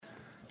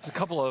There's a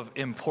couple of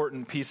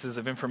important pieces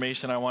of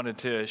information I wanted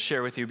to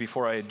share with you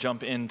before I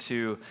jump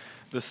into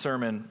the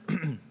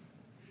sermon.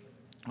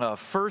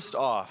 First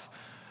off,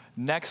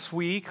 next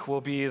week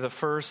will be the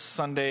first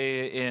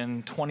Sunday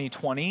in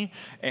 2020,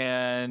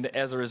 and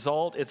as a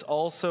result, it's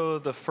also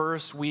the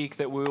first week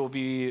that we will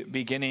be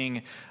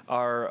beginning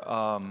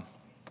our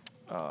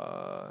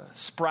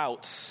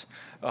Sprouts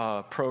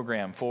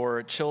program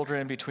for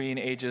children between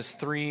ages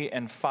 3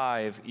 and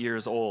 5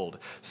 years old.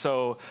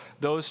 So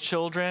those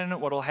children,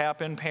 what will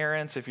happen,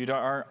 parents, if you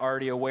aren't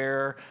already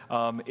aware,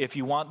 if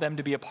you want them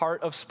to be a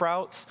part of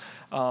Sprouts,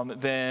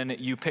 then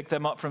you pick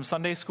them up from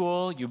Sunday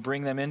school, you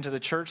bring them into the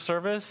church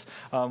service,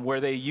 where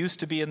they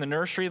used to be in the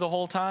nursery the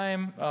whole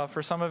time,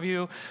 for some of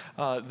you,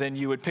 then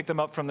you would pick them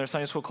up from their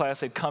Sunday school class,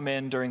 they'd come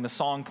in during the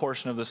song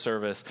portion of the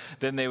service,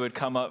 then they would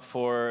come up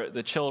for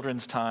the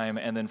children's time,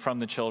 and then from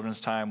the children's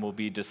time will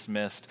be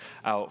dismissed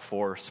out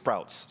for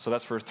Sprouts. So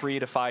that's for 3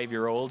 to 5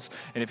 year olds.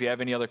 And if you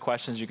have any other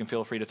questions, you can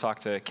feel free to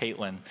talk to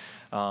Caitlin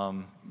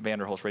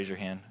Vanderholst. Raise your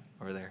hand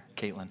over there,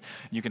 Caitlin.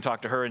 You can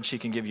talk to her and she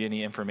can give you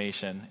any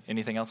information.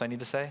 Anything else I need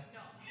to say? No.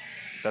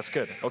 That's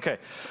good. Okay.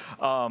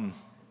 And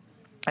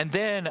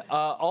then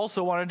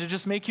also wanted to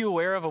just make you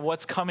aware of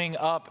what's coming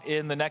up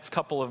in the next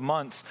couple of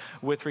months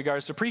with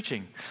regards to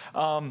preaching.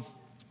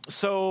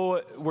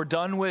 So we're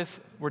done with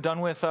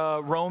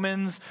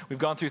Romans. We've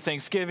gone through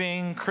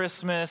Thanksgiving,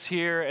 Christmas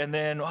here, and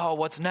then,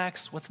 what's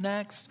next? What's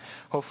next?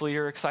 Hopefully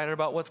you're excited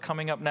about what's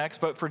coming up next.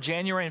 But for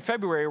January and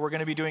February, we're going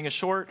to be doing a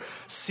short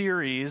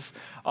series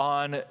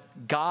on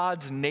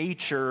God's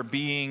nature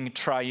being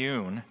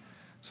triune,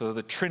 so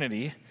the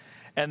Trinity,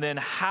 and then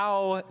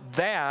how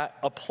that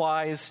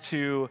applies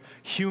to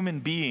human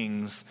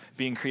beings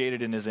being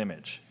created in His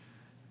image,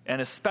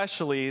 and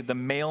especially the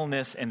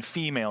maleness and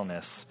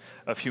femaleness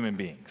of human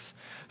beings.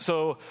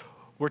 So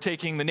we're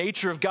taking the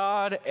nature of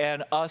God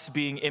and us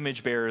being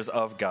image bearers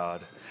of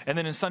God. And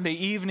then in Sunday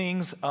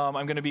evenings, I'm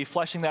going to be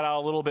fleshing that out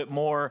a little bit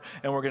more,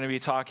 and we're going to be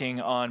talking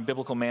on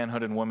biblical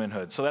manhood and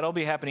womanhood. So that'll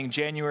be happening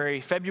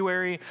January,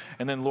 February,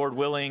 and then Lord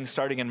willing,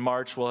 starting in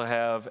March, we'll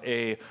have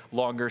a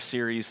longer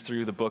series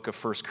through the book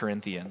of 1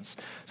 Corinthians.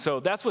 So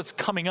that's what's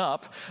coming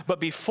up. But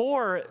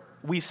before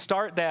we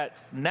start that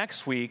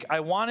next week, I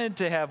wanted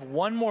to have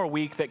one more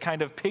week that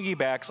kind of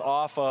piggybacks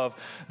off of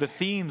the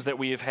themes that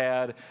we have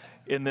had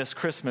in this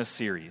Christmas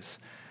series.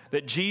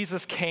 That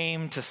Jesus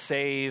came to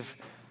save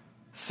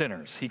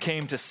sinners. He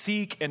came to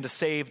seek and to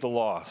save the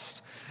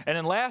lost. And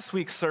in last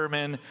week's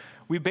sermon,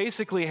 we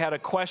basically had a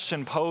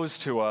question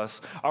posed to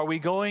us. Are we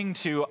going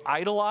to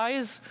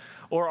idolize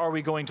or are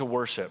we going to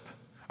worship?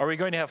 Are we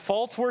going to have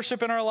false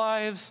worship in our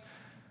lives,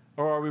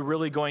 or are we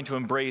really going to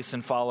embrace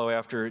and follow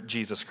after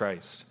Jesus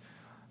Christ?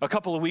 A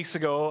couple of weeks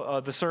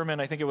ago, the sermon,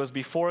 I think it was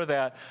before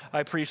that,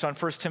 I preached on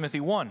 1 Timothy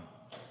 1.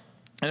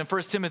 And in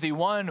 1 Timothy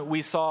 1,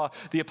 we saw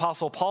the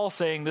Apostle Paul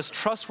saying this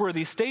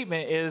trustworthy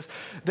statement is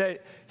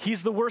that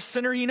he's the worst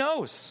sinner he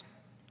knows.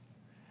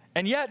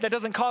 And yet, that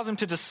doesn't cause him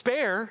to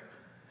despair.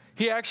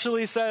 He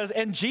actually says,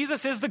 and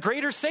Jesus is the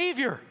greater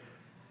Savior.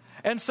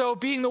 And so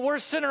being the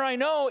worst sinner I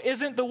know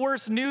isn't the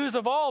worst news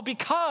of all,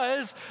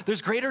 because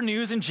there's greater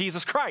news in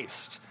Jesus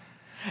Christ.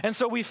 And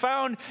so we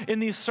found in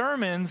these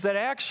sermons that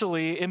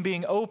actually in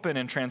being open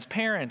and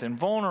transparent and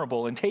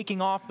vulnerable and taking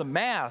off the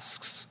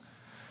masks,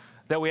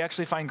 that we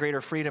actually find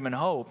greater freedom and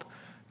hope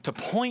to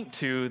point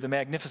to the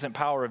magnificent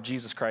power of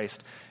Jesus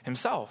Christ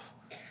Himself.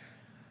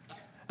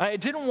 I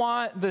didn't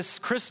want this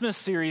Christmas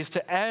series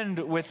to end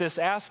with this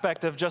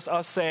aspect of just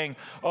us saying,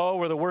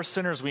 we're the worst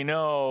sinners we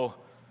know,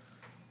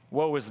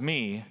 woe is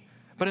me.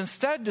 But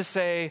instead to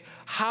say,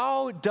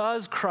 how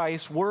does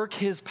Christ work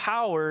His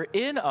power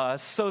in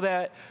us so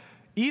that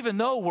even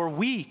though we're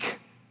weak,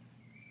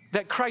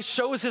 that Christ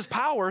shows His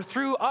power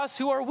through us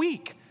who are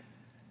weak.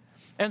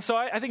 And so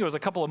I think it was a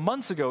couple of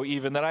months ago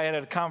even that I had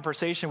a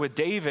conversation with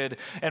David,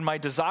 and my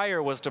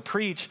desire was to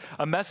preach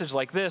a message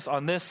like this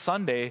on this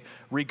Sunday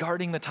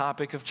regarding the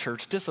topic of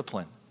church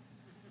discipline.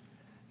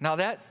 Now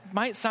that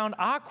might sound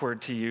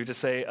awkward to you to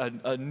say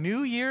a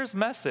New Year's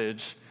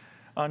message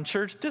on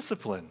church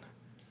discipline.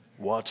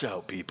 Watch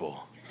out,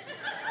 people.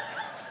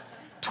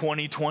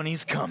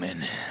 2020's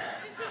coming,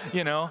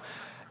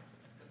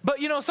 But,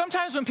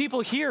 sometimes when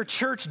people hear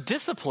church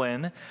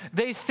discipline,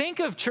 they think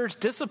of church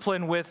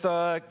discipline with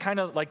kind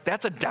of like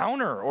that's a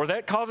downer or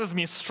that causes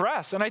me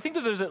stress. And I think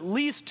that there's at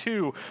least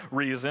 2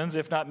 reasons,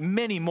 if not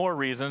many more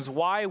reasons,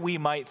 why we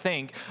might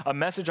think a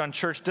message on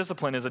church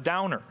discipline is a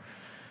downer.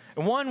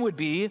 And one would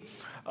be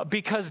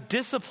because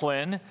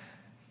discipline,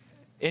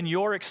 in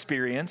your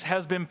experience,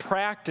 has been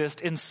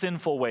practiced in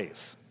sinful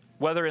ways.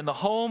 Whether in the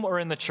home or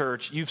in the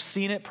church, you've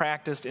seen it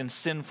practiced in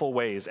sinful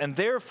ways. And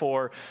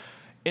therefore,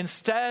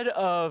 instead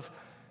of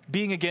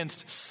being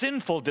against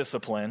sinful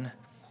discipline,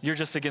 you're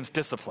just against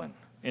discipline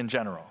in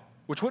general,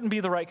 which wouldn't be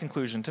the right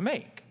conclusion to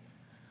make.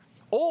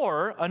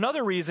 Or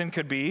another reason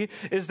could be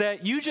is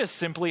that you just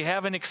simply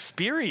haven't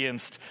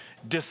experienced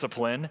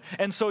discipline,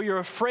 and so you're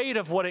afraid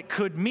of what it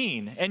could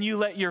mean, and you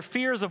let your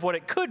fears of what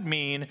it could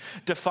mean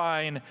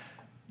define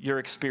your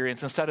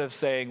experience instead of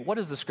saying, what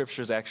does the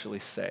scriptures actually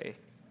say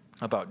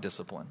about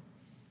discipline?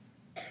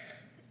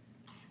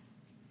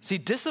 See,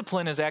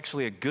 discipline is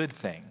actually a good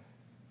thing.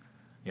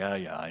 Yeah,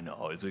 I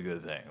know, it's a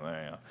good thing.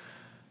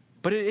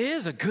 But it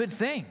is a good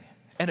thing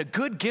and a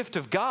good gift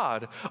of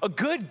God, a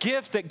good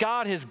gift that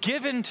God has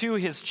given to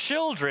his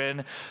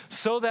children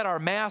so that our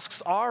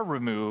masks are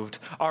removed,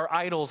 our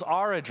idols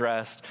are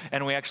addressed,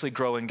 and we actually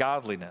grow in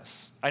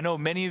godliness. I know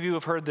many of you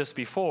have heard this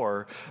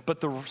before,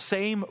 but the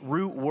same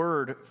root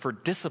word for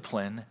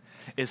discipline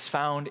is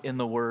found in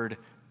the word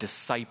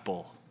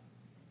disciple.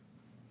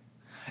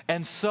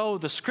 And so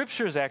the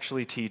scriptures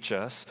actually teach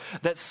us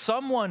that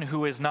someone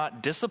who is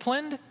not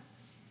disciplined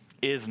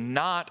is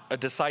not a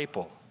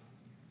disciple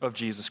of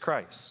Jesus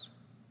Christ.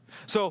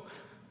 So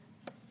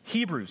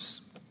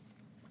Hebrews,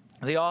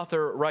 the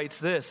author writes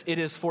this: it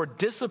is for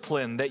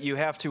discipline that you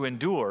have to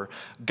endure.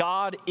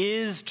 God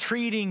is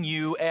treating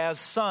you as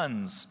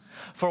sons.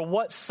 For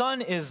what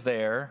son is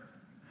there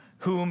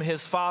whom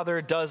his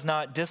father does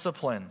not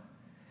discipline?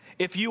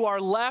 If you are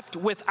left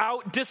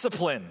without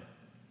discipline,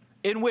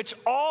 in which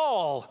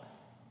all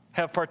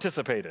have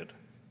participated.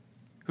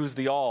 Who's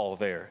the all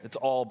there? It's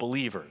all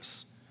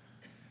believers.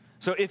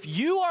 So if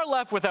you are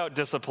left without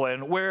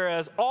discipline,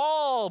 whereas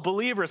all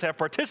believers have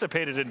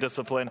participated in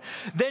discipline,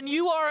 then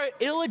you are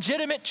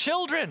illegitimate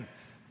children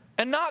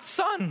and not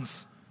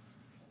sons.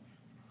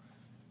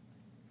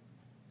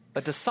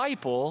 A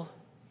disciple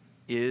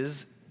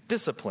is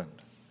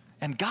disciplined,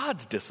 and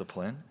God's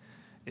discipline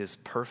is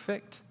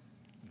perfect,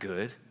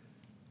 good,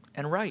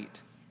 and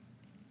right.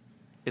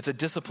 It's a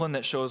discipline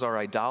that shows our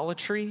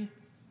idolatry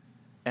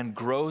and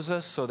grows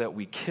us so that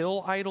we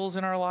kill idols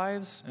in our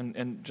lives.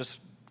 And just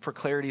for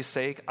clarity's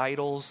sake,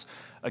 idols,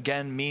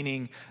 again,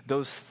 meaning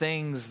those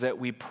things that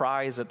we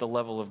prize at the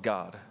level of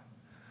God.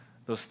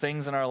 Those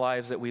things in our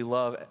lives that we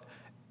love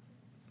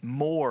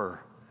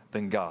more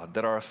than God,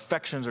 that our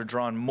affections are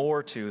drawn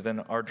more to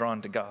than are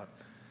drawn to God.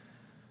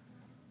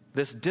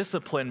 This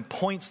discipline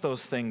points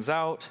those things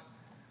out,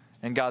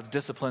 and God's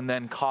discipline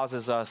then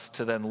causes us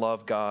to then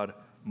love God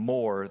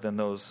more than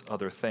those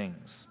other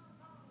things.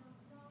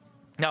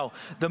 Now,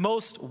 the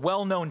most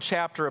well-known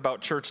chapter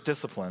about church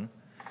discipline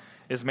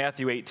is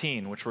Matthew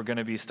 18, which we're going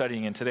to be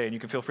studying in today. And you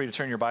can feel free to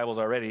turn your Bibles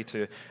already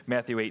to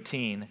Matthew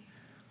 18.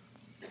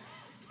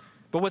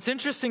 But what's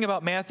interesting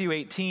about Matthew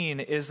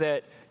 18 is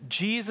that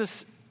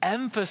Jesus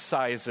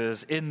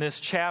emphasizes in this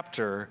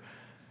chapter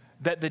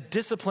that the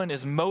discipline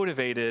is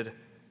motivated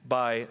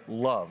by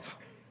love.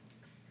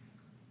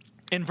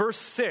 In verse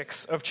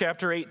 6 of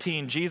chapter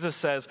 18, Jesus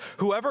says,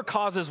 "Whoever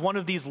causes one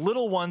of these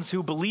little ones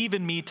who believe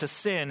in me to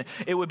sin,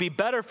 it would be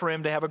better for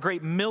him to have a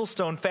great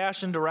millstone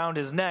fashioned around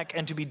his neck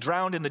and to be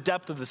drowned in the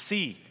depth of the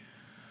sea."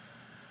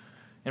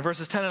 In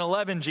verses 10 and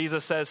 11,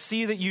 Jesus says,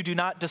 "See that you do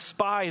not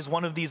despise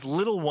one of these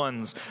little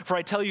ones, for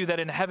I tell you that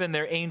in heaven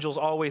their angels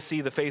always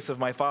see the face of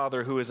my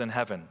Father who is in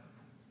heaven."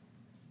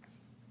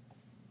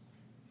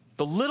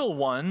 The little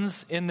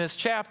ones in this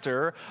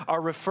chapter are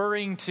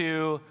referring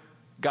to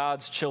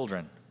God's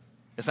children.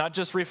 It's not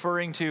just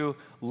referring to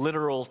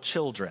literal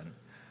children,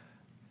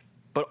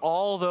 but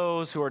all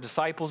those who are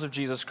disciples of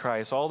Jesus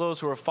Christ, all those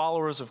who are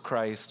followers of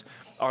Christ,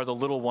 are the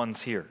little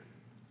ones here.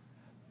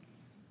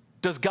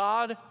 Does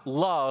God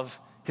love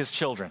his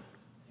children?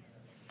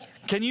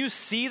 Can you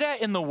see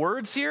that in the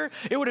words here?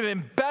 It would have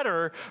been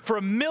better for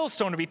a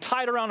millstone to be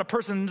tied around a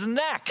person's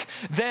neck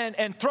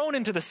and thrown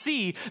into the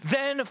sea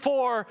than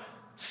for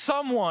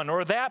someone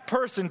or that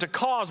person to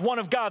cause one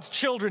of God's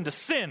children to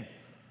sin.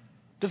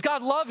 Does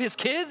God love his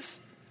kids?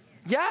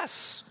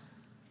 Yes.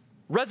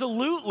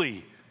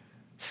 Resolutely,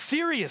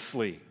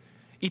 seriously,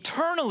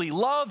 eternally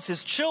loves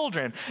his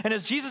children. And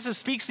as Jesus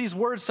speaks these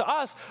words to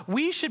us,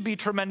 we should be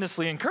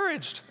tremendously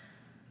encouraged.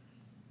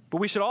 But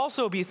we should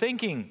also be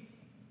thinking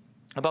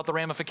about the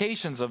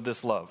ramifications of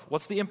this love.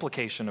 What's the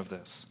implication of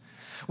this?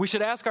 We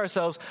should ask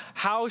ourselves,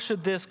 how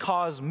should this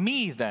cause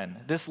me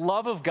then, this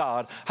love of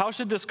God, how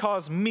should this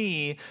cause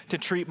me to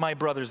treat my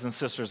brothers and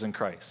sisters in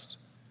Christ?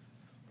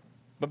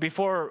 But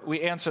before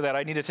we answer that,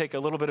 I need to take a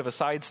little bit of a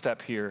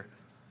sidestep here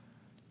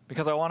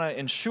because I want to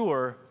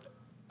ensure,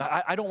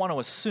 I don't want to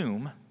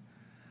assume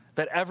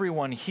that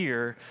everyone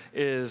here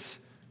is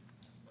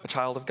a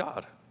child of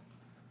God.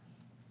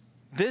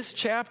 This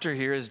chapter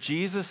here is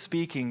Jesus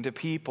speaking to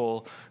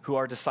people who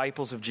are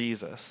disciples of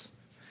Jesus.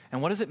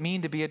 And what does it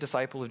mean to be a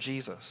disciple of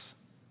Jesus?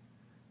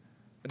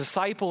 A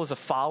disciple is a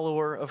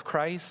follower of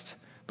Christ,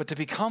 but to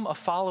become a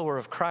follower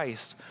of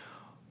Christ,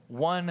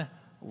 one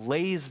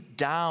lays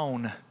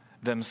down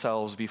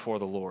themselves before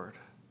the Lord.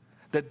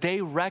 That they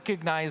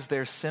recognize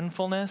their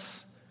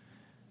sinfulness,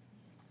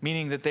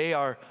 meaning that they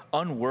are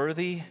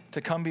unworthy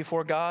to come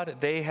before God.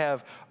 They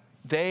have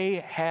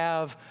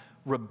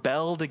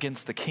rebelled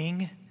against the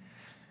King,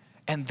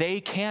 and they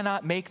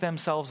cannot make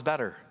themselves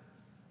better.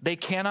 They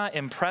cannot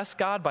impress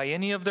God by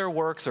any of their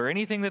works or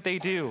anything that they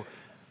do.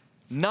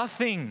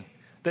 Nothing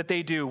that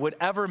they do would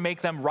ever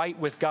make them right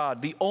with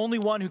God. The only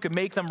one who could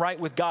make them right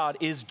with God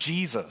is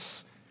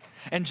Jesus.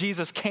 And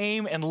Jesus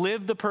came and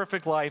lived the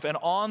perfect life, and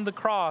on the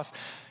cross,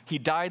 he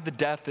died the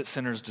death that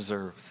sinners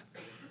deserved.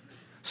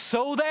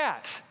 So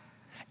that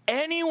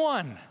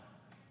anyone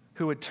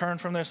who would turn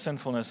from their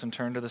sinfulness and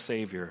turn to the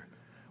Savior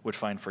would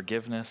find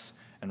forgiveness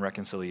and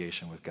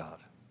reconciliation with God.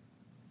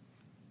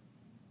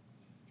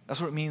 That's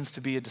what it means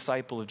to be a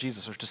disciple of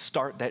Jesus, or to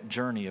start that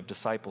journey of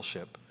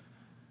discipleship.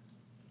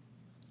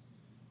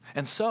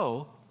 And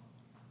so,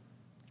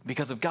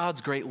 because of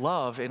God's great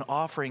love in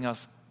offering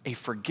us a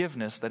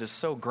forgiveness that is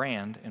so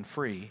grand and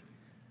free,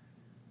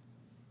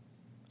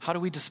 how do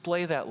we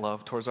display that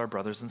love towards our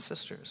brothers and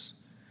sisters?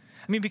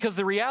 I mean, because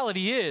the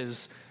reality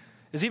is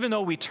even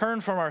though we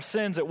turn from our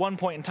sins at one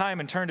point in time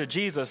and turn to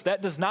Jesus,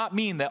 that does not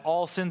mean that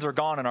all sins are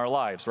gone in our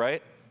lives,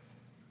 right?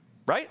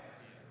 Right?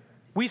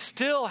 We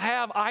still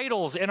have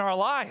idols in our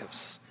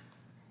lives.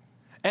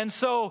 And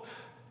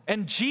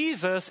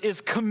Jesus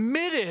is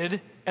committed,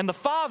 and the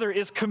Father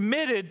is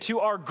committed to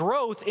our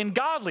growth in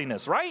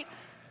godliness, right?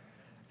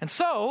 And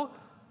so,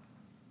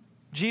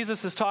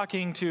 Jesus is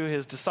talking to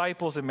his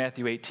disciples in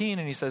Matthew 18,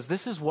 and he says,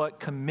 this is what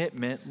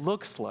commitment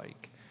looks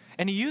like.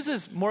 And he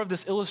uses more of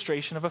this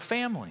illustration of a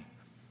family.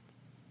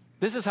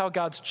 This is how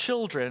God's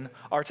children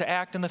are to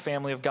act in the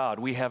family of God.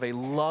 We have a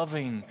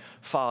loving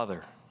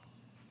Father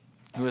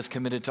who is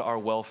committed to our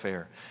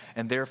welfare.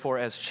 And therefore,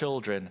 as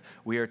children,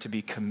 we are to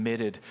be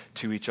committed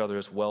to each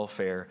other's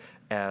welfare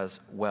as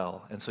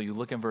well. And so you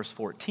look in verse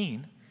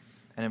 14,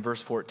 and in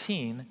verse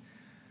 14,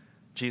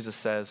 Jesus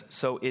says,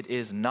 so it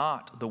is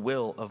not the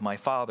will of my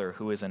Father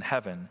who is in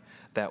heaven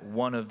that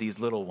one of these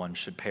little ones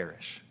should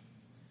perish.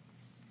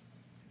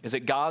 Is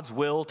it God's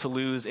will to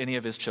lose any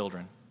of his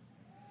children?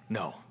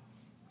 No.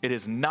 It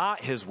is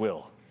not his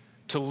will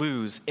to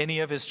lose any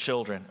of his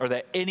children, or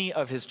that any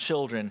of his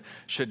children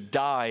should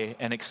die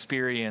and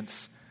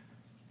experience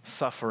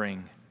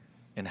suffering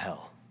in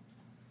hell.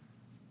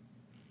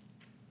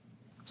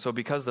 So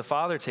because the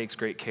Father takes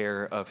great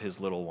care of his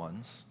little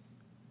ones,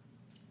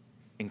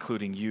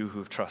 including you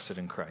who've trusted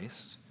in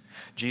Christ,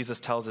 Jesus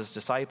tells his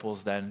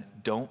disciples then,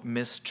 don't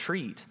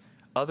mistreat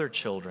other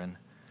children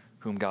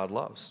whom God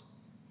loves.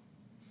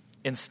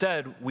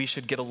 Instead, we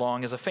should get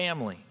along as a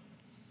family.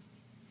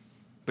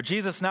 But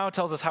Jesus now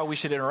tells us how we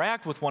should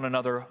interact with one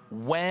another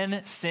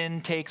when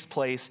sin takes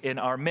place in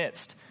our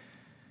midst.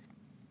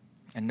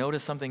 And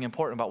notice something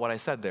important about what I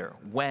said there.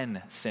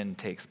 When sin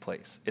takes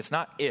place. It's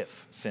not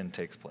if sin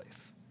takes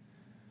place.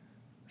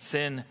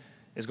 Sin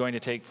is going to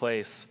take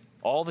place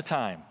all the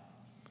time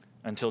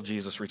until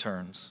Jesus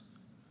returns.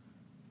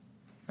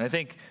 And I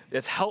think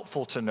it's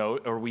helpful to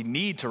note, or we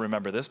need to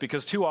remember this,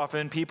 because too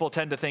often people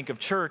tend to think of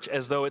church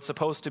as though it's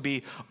supposed to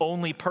be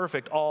only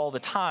perfect all the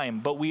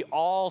time. But we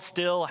all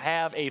still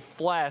have a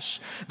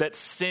flesh that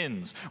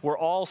sins. We're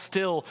all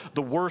still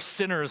the worst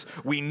sinners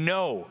we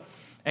know.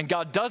 And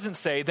God doesn't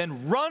say,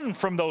 then run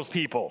from those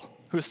people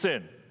who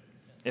sin.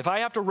 If I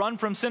have to run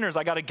from sinners,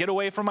 I got to get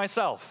away from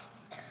myself.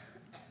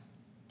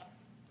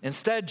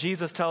 Instead,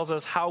 Jesus tells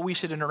us how we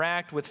should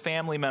interact with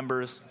family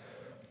members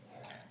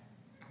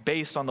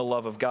based on the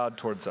love of God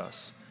towards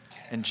us.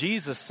 And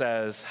Jesus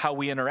says how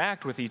we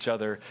interact with each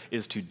other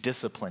is to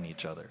discipline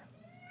each other.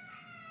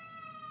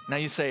 Now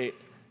you say,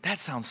 that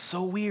sounds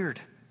so weird.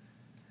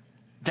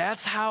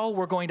 That's how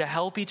we're going to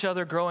help each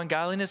other grow in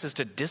godliness, is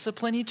to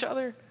discipline each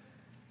other?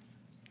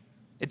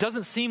 It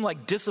doesn't seem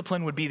like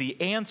discipline would be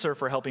the answer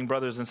for helping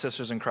brothers and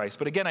sisters in Christ.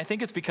 But again, I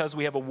think it's because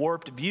we have a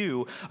warped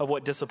view of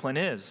what discipline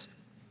is.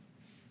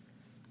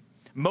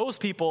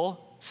 Most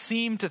people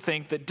seem to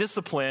think that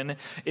discipline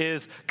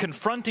is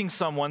confronting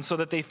someone so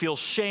that they feel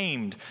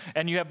shamed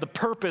and you have the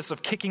purpose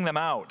of kicking them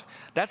out.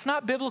 That's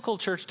not biblical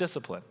church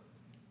discipline.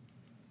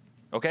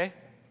 Okay?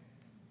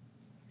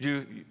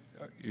 You're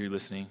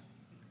listening?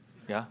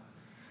 Yeah?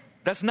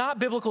 That's not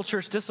biblical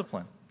church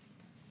discipline.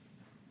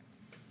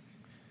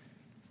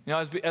 You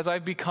know, as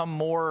I've become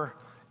more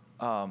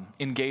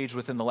engaged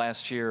within the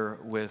last year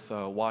with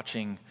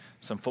watching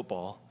some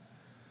football,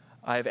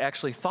 I've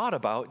actually thought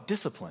about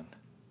discipline.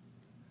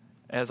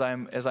 As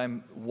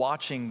I'm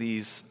watching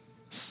these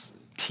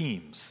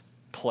teams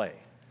play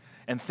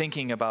and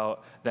thinking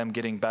about them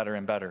getting better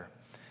and better.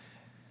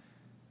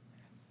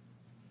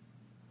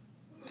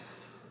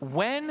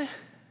 When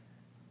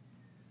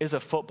is a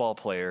football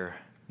player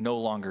no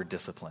longer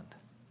disciplined?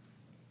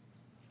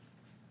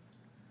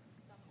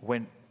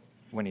 When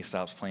he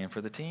stops playing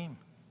for the team.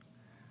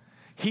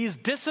 He's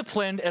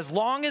disciplined as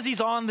long as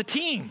he's on the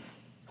team.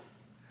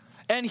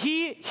 And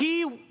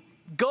he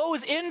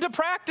goes into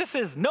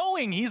practices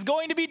knowing he's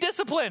going to be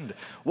disciplined.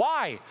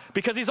 Why?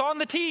 Because he's on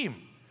the team.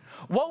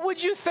 What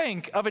would you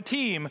think of a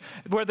team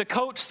where the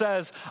coach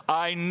says,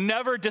 I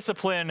never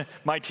discipline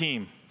my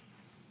team?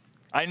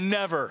 I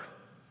never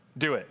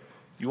do it.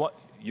 You're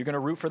going to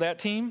root for that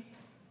team?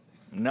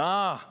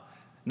 Nah,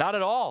 not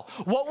at all.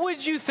 What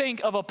would you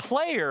think of a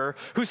player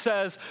who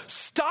says,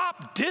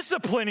 stop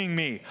disciplining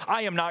me?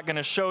 I am not going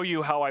to show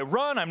you how I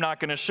run. I'm not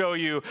going to show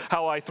you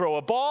how I throw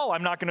a ball.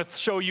 I'm not going to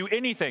show you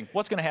anything.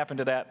 What's going to happen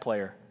to that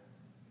player?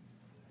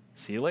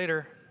 See you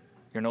later.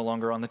 You're no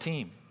longer on the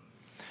team.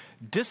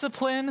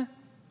 Discipline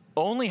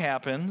only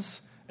happens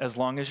as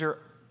long as you're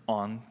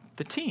on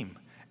the team.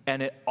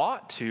 And it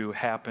ought to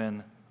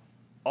happen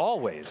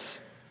always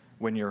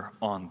when you're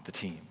on the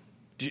team.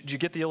 Did you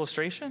get the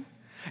illustration?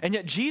 And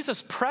yet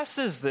Jesus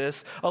presses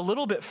this a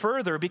little bit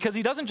further because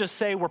he doesn't just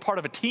say we're part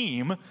of a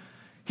team.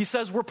 He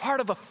says we're part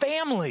of a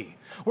family.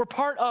 We're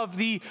part of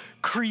the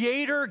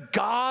Creator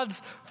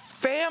God's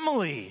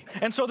family.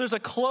 And so there's a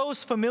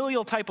close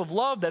familial type of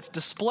love that's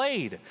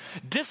displayed.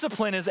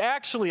 Discipline is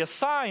actually a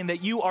sign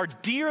that you are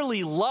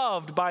dearly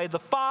loved by the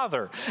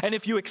Father. And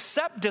if you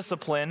accept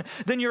discipline,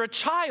 then you're a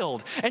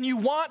child and you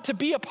want to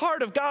be a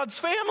part of God's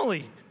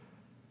family.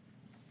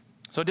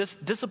 So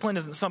discipline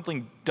isn't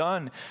something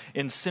done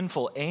in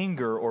sinful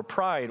anger or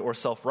pride or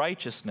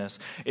self-righteousness.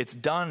 It's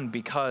done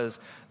because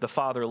the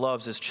Father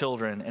loves his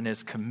children and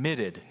is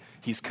committed.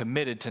 He's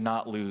committed to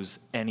not lose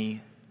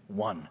any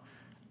one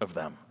of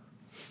them.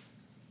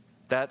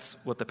 That's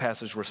what the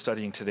passage we're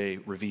studying today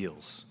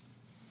reveals.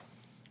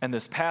 And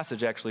this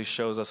passage actually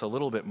shows us a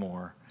little bit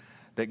more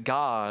that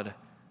God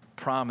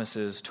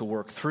promises to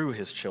work through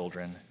his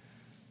children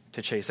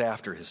to chase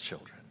after his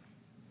children.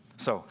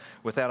 So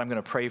with that, I'm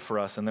going to pray for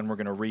us, and then we're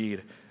going to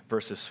read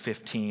verses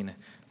 15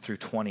 through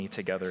 20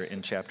 together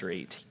in chapter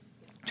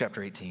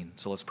 18.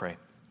 So let's pray.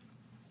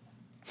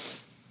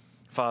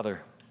 Father,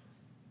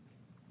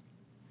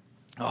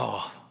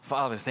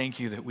 thank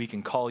you that we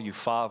can call you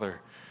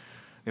Father,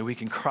 that we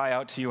can cry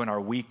out to you in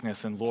our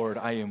weakness, and Lord,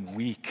 I am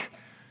weak.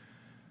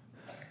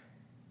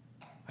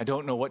 I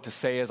don't know what to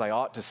say as I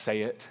ought to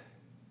say it.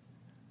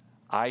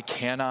 I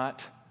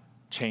cannot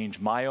change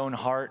my own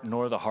heart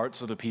nor the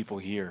hearts of the people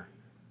here.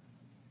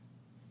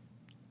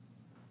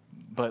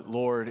 But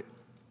Lord,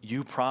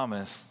 you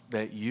promise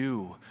that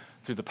you,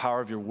 through the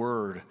power of your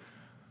word,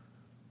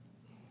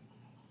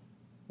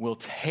 will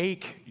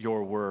take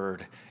your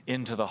word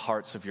into the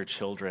hearts of your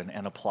children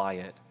and apply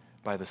it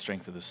by the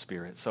strength of the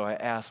Spirit. So I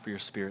ask for your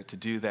Spirit to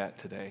do that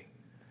today.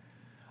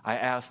 I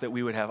ask that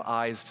we would have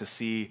eyes to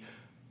see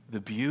the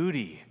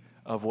beauty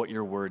of what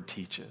your word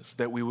teaches,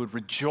 that we would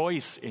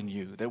rejoice in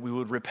you, that we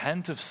would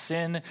repent of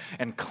sin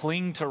and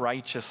cling to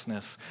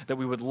righteousness, that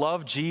we would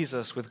love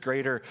Jesus with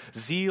greater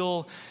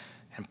zeal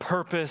and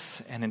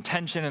purpose and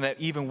intention, and that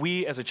even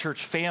we as a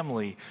church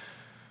family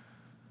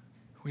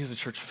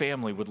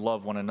would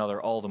love one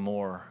another all the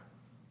more,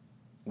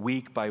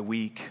 week by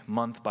week,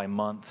 month by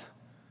month,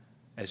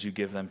 as you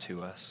give them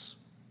to us.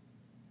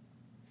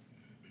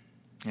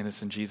 And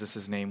it's in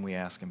Jesus' name we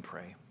ask and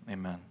pray.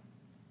 Amen.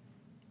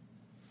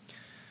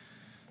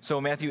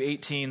 So Matthew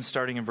 18,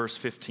 starting in verse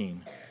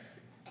 15.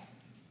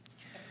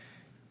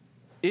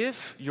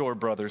 If your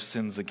brother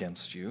sins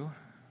against you,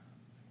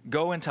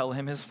 go and tell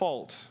him his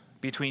fault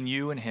between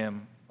you and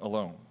him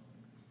alone.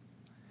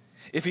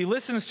 If he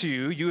listens to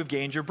you, you have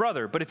gained your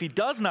brother. But if he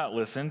does not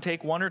listen,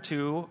 take one or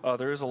two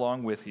others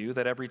along with you,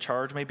 that every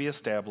charge may be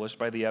established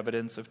by the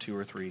evidence of 2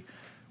 or 3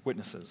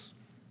 witnesses.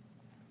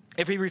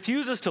 If he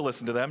refuses to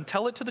listen to them,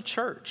 tell it to the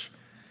church.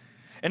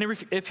 And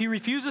if he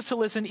refuses to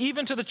listen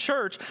even to the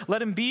church,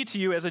 let him be to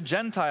you as a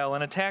Gentile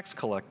and a tax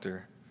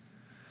collector.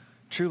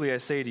 Truly I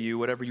say to you,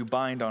 whatever you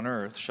bind on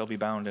earth shall be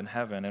bound in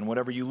heaven, and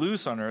whatever you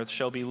loose on earth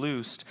shall be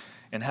loosed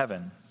in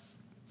heaven.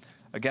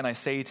 Again, I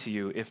say to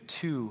you, if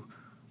 2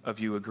 of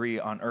you agree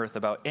on earth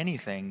about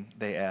anything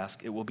they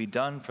ask, it will be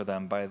done for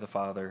them by the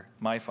Father,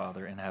 my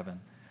Father in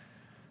heaven.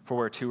 For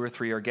where 2 or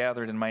 3 are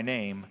gathered in my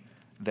name,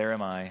 there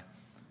am I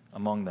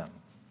among them.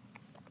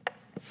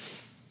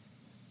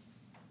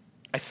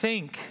 I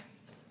think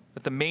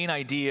that the main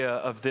idea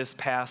of this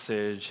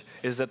passage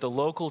is that the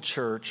local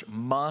church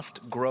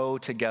must grow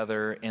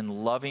together in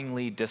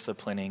lovingly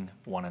disciplining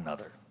one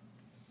another.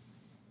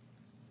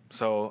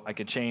 So I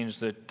could change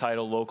the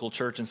title local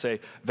church and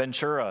say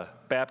Ventura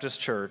Baptist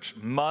Church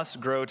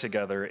must grow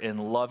together in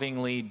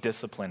lovingly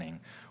disciplining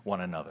one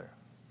another.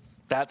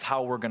 That's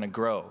how we're going to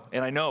grow.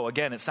 And I know,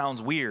 again, it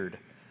sounds weird,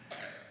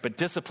 but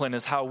discipline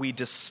is how we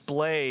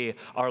display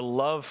our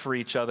love for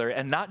each other,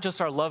 and not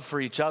just our love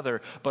for each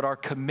other, but our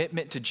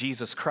commitment to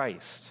Jesus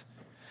Christ.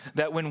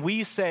 That when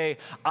we say,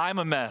 I'm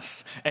a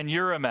mess and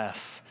you're a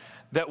mess,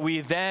 that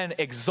we then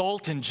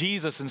exult in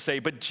Jesus and say,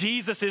 but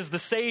Jesus is the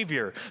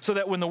Savior, so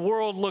that when the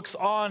world looks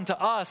on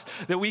to us,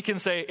 that we can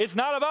say, it's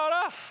not about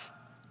us.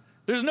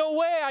 There's no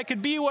way I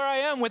could be where I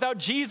am without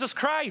Jesus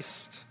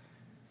Christ.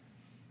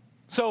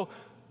 So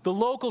the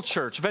local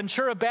church,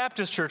 Ventura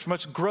Baptist Church,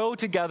 must grow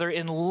together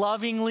in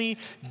lovingly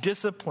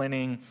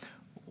disciplining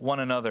one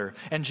another.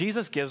 And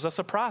Jesus gives us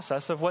a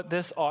process of what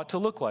this ought to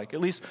look like,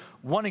 at least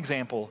one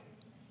example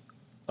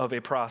of a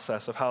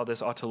process of how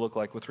this ought to look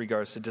like with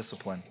regards to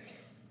discipline.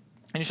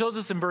 And he shows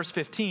us in verse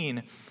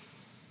 15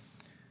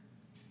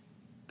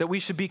 that we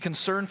should be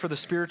concerned for the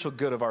spiritual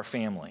good of our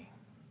family.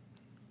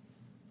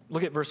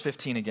 Look at verse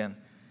 15 again.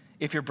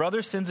 If your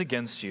brother sins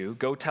against you,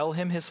 go tell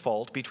him his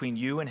fault between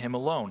you and him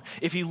alone.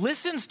 If he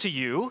listens to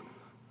you,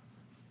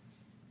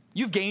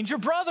 you've gained your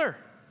brother.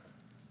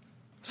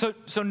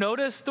 So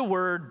notice the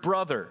word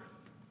brother,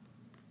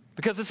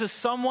 because this is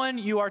someone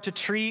you are to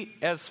treat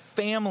as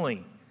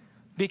family,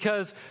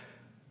 because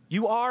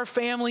you are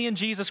family in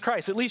Jesus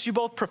Christ. At least you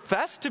both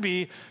profess to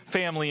be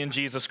family in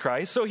Jesus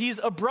Christ. So he's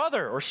a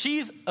brother or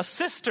she's a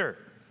sister.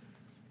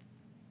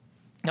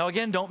 Now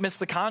again, don't miss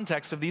the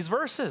context of these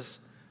verses.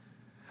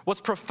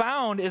 What's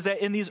profound is that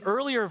in these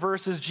earlier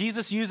verses,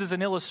 Jesus uses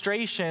an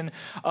illustration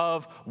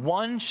of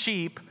one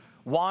sheep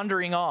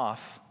wandering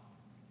off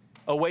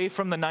away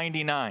from the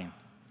 99.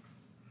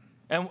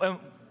 And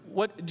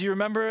what do you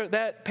remember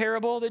that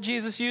parable that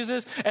Jesus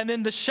uses? And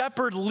then the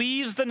shepherd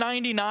leaves the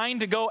 99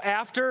 to go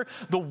after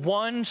the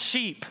one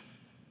sheep.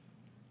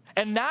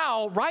 And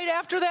now, right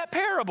after that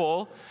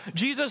parable,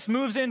 Jesus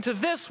moves into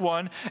this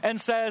one and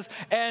says,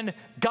 and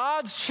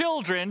God's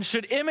children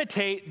should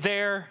imitate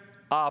their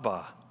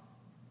Abba.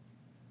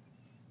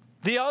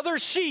 The other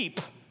sheep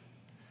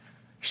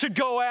should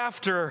go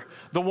after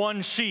the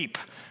one sheep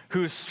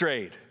who's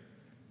strayed.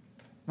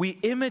 We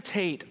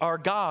imitate our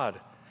God,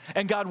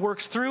 and God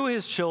works through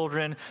his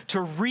children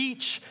to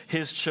reach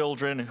his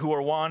children who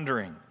are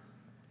wandering.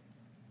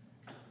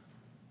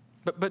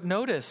 But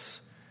notice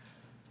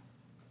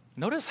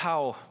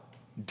how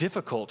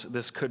difficult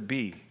this could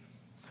be.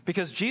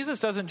 Because Jesus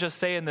doesn't just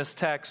say in this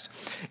text,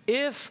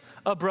 if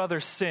a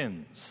brother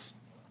sins.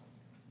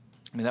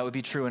 I mean, that would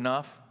be true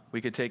enough. We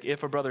could take,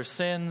 if a brother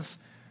sins,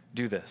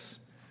 do this.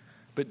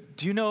 But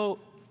do you know,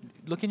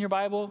 look in your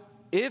Bible,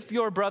 if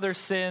your brother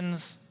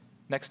sins,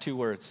 next two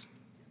words,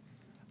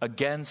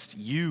 against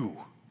you.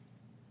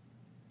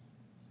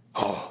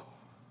 Oh,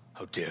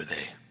 how dare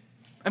they?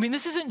 I mean,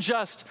 this isn't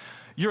just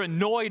you're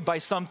annoyed by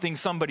something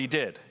somebody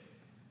did.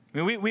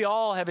 I mean, we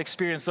all have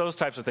experienced those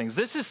types of things.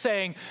 This is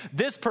saying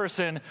this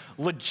person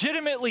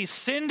legitimately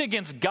sinned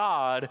against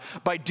God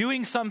by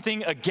doing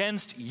something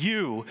against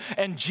you,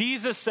 and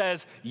Jesus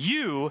says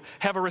you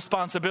have a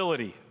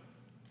responsibility.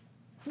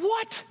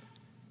 What?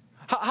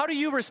 How do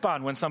you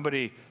respond when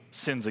somebody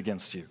sins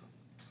against you?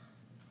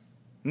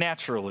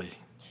 Naturally.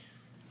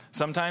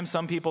 Sometimes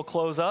some people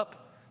close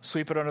up,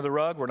 sweep it under the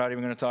rug, we're not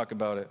even going to talk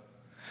about it.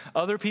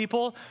 Other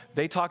people,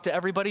 they talk to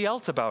everybody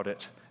else about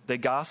it. They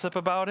gossip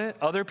about it.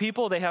 Other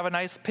people, they have a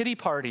nice pity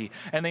party,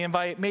 and they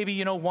invite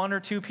maybe, one or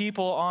two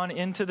people on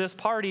into this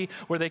party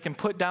where they can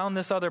put down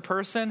this other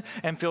person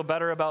and feel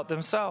better about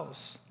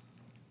themselves.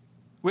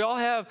 We all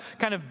have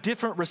kind of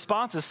different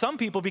responses. Some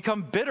people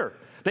become bitter.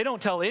 They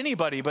don't tell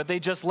anybody, but they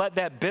just let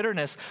that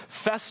bitterness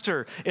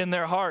fester in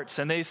their hearts,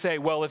 and they say,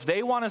 well, if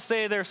they want to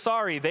say they're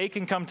sorry, they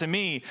can come to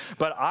me,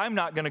 but I'm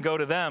not going to go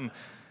to them.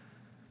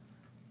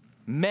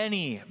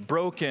 Many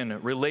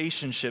broken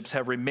relationships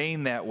have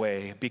remained that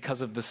way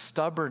because of the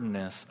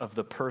stubbornness of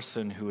the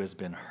person who has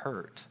been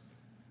hurt.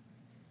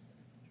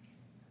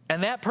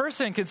 And that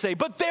person can say,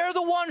 but they're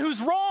the one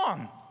who's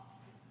wrong.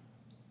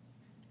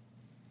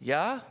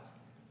 Yeah,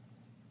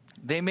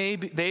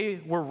 they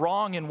were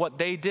wrong in what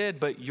they did,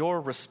 but your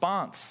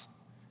response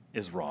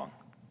is wrong.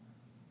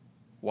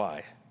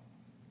 Why?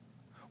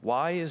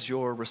 Why is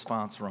your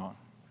response wrong?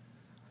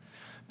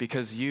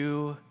 Because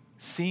you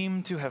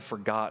seem to have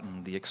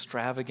forgotten the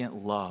extravagant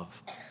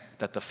love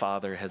that the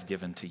Father has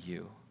given to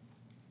you.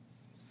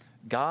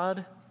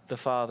 God the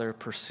Father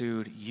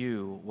pursued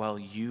you while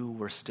you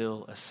were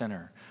still a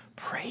sinner.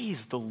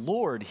 Praise the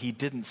Lord, he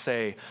didn't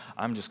say,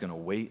 I'm just going to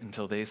wait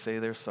until they say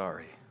they're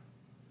sorry.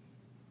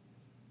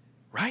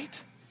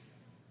 Right?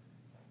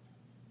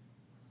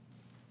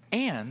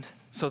 And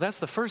so that's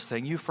the first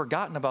thing. You've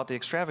forgotten about the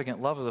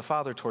extravagant love of the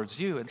Father towards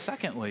you. And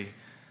secondly,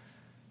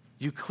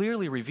 you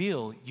clearly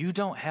reveal you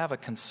don't have a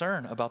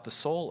concern about the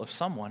soul of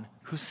someone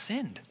who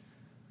sinned.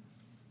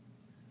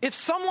 If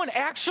someone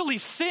actually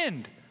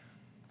sinned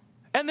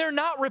and they're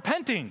not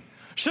repenting,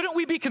 shouldn't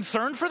we be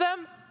concerned for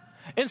them?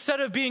 Instead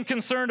of being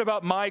concerned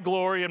about my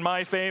glory and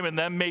my fame and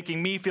them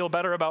making me feel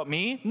better about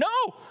me? No.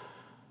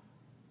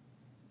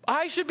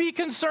 I should be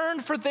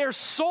concerned for their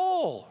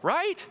soul,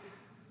 right?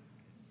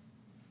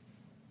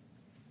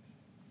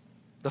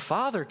 The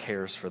Father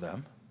cares for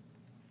them.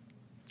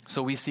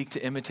 So we seek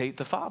to imitate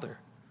the Father.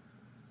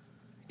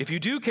 If you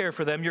do care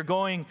for them,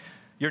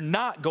 you're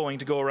not going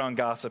to go around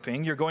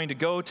gossiping. You're going to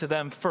go to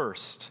them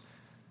first.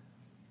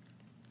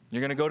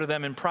 You're going to go to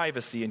them in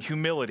privacy and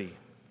humility.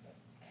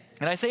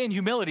 And I say in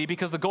humility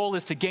because the goal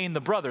is to gain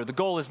the brother. The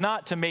goal is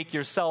not to make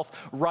yourself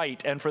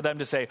right and for them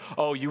to say,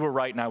 oh, you were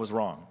right and I was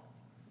wrong.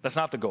 That's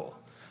not the goal.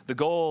 The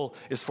goal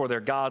is for their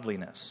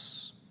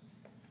godliness.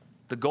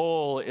 The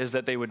goal is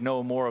that they would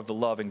know more of the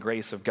love and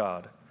grace of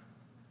God.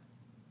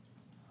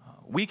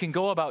 We can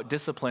go about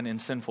discipline in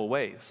sinful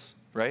ways,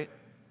 right?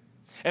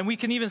 And we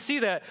can even see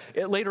that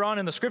later on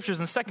in the scriptures.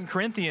 In 2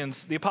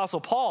 Corinthians, the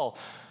Apostle Paul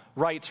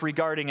writes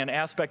regarding an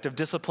aspect of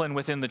discipline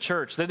within the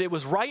church, that it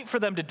was right for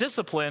them to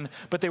discipline,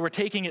 but they were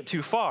taking it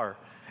too far.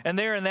 And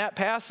there in that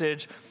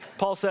passage,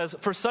 Paul says,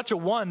 for such a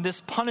one,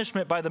 this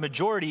punishment by the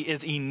majority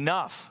is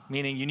enough,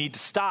 meaning you need to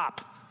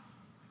stop.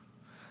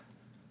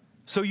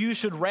 So you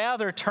should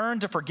rather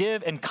turn to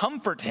forgive and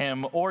comfort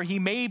him, or he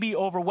may be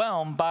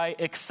overwhelmed by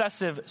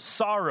excessive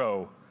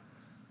sorrow.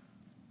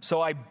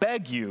 So I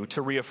beg you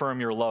to reaffirm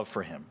your love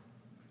for him.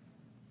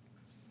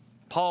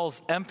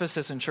 Paul's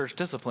emphasis in church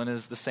discipline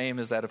is the same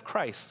as that of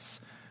Christ's.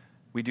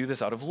 We do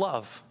this out of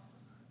love.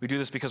 We do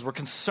this because we're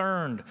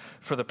concerned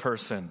for the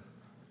person.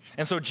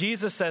 And so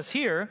Jesus says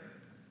here,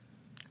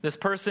 this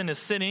person is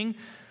sinning.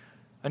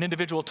 An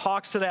individual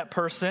talks to that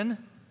person.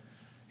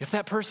 If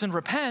that person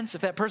repents,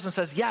 if that person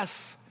says,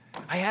 yes,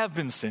 I have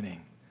been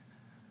sinning.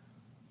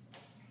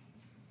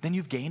 Then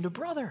you've gained a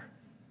brother,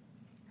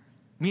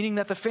 meaning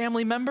that the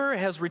family member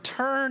has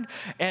returned,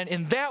 and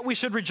in that we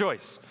should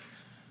rejoice.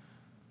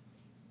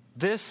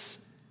 This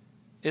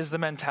is the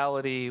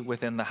mentality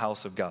within the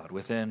house of God,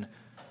 within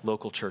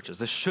local churches.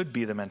 This should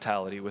be the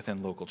mentality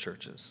within local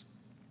churches.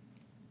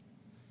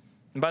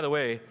 And by the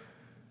way,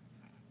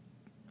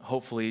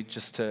 hopefully,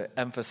 just to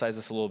emphasize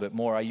this a little bit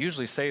more, I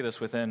usually say this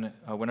within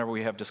whenever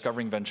we have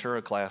Discovering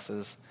Ventura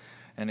classes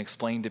and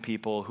explain to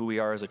people who we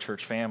are as a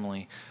church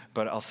family,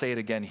 but I'll say it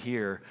again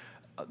here.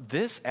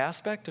 This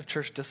aspect of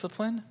church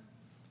discipline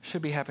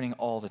should be happening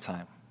all the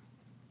time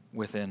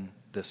within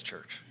this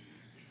church.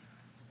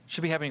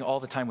 Should be happening all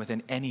the time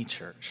within any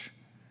church.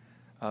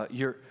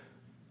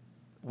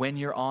 When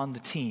you're on the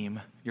team,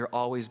 you're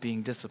always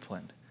being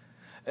disciplined.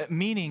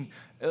 Meaning,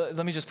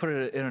 let me just put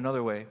it in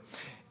another way.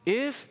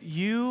 If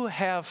you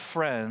have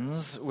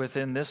friends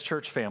within this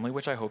church family,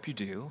 which I hope you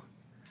do,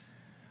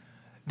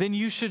 then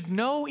you should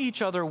know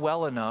each other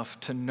well enough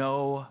to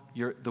know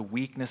the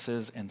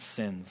weaknesses and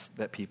sins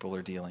that people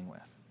are dealing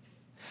with.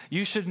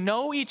 You should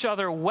know each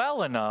other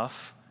well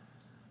enough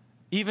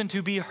even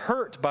to be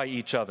hurt by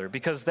each other,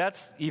 because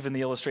that's even the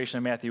illustration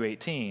of Matthew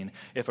 18,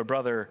 if a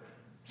brother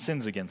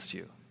sins against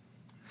you.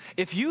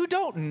 If you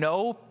don't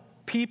know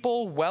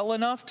people well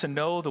enough to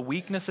know the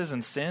weaknesses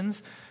and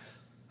sins,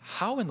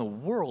 how in the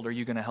world are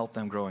you going to help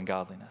them grow in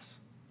godliness?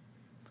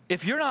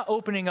 If you're not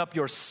opening up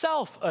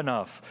yourself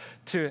enough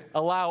to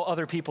allow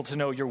other people to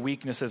know your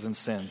weaknesses and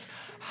sins,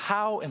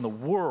 how in the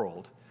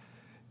world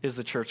is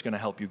the church going to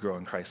help you grow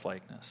in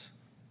Christ-likeness?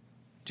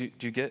 Do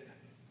you get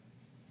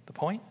the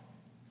point?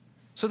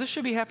 So this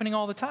should be happening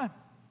all the time.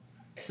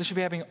 This should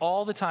be happening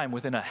all the time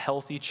within a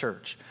healthy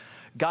church.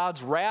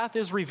 God's wrath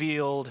is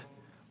revealed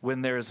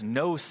when there's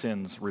no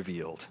sins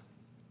revealed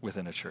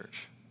within a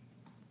church.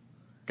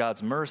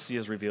 God's mercy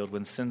is revealed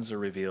when sins are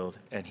revealed,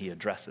 and he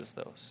addresses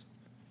those.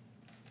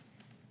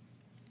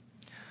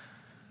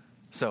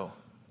 So,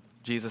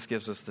 Jesus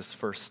gives us this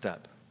first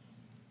step.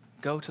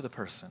 Go to the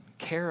person,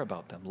 care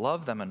about them,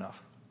 love them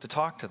enough to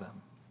talk to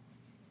them.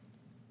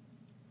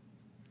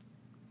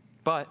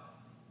 But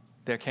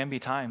there can be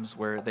times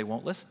where they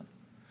won't listen.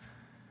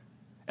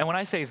 And when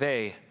I say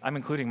they, I'm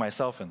including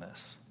myself in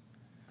this.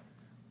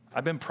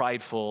 I've been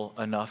prideful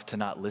enough to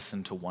not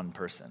listen to one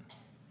person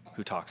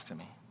who talks to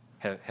me.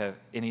 Have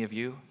any of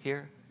you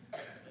here?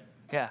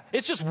 Yeah,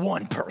 it's just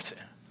one person.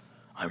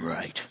 I'm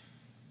right.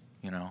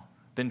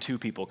 Then two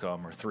people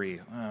come, or three.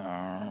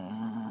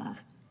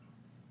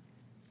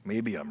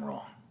 Maybe I'm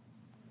wrong.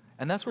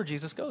 And that's where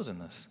Jesus goes in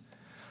this.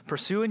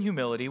 Pursue in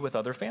humility with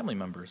other family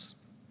members.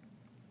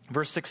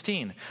 Verse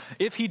 16,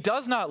 if he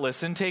does not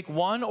listen, take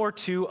one or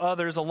two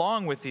others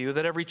along with you,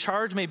 that every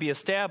charge may be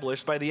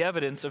established by the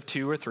evidence of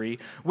 2 or 3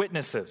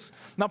 witnesses.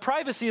 Now,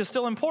 privacy is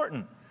still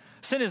important.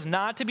 Sin is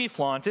not to be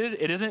flaunted.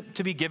 It isn't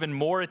to be given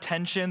more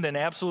attention than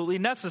absolutely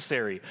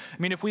necessary. I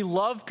mean, if we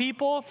love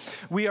people,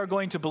 we are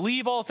going to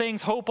believe all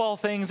things, hope all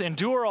things,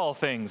 endure all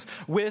things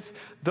with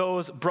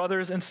those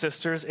brothers and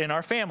sisters in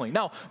our family.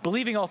 Now,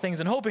 believing all things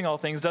and hoping all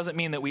things doesn't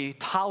mean that we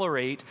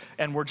tolerate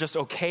and we're just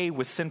okay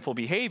with sinful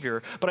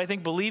behavior. But I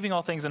think believing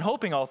all things and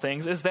hoping all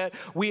things is that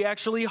we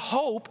actually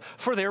hope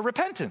for their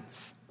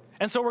repentance.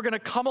 And so we're going to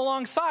come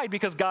alongside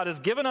because God has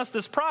given us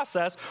this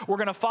process. We're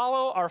going to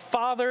follow our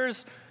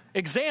Father's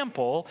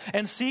example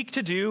and seek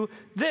to do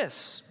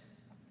this.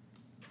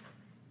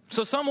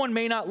 So someone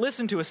may not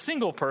listen to a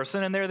single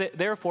person, and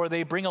therefore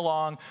they bring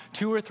along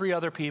 2 or 3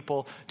 other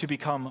people to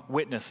become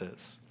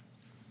witnesses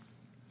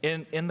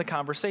in the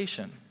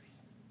conversation.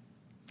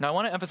 Now, I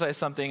want to emphasize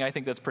something I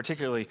think that's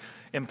particularly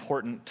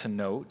important to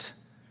note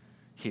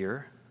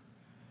here.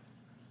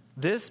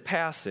 This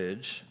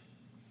passage,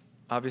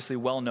 obviously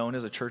well known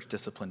as a church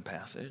discipline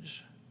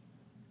passage,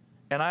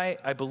 and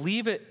I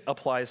believe it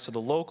applies to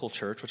the local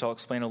church, which I'll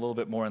explain a little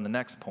bit more in the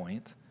next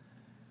point.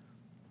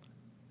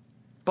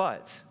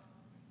 But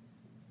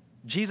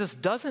Jesus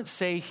doesn't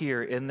say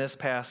here in this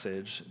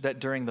passage that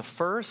during the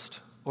first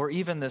or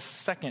even this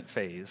second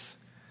phase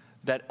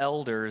that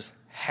elders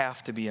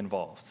have to be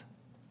involved.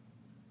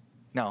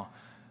 Now,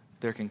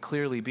 there can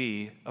clearly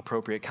be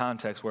appropriate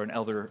context where an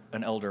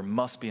elder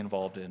must be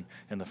involved in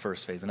the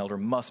first phase. An elder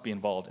must be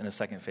involved in a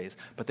second phase,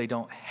 but they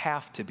don't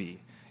have to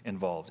be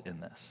involved in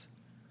this.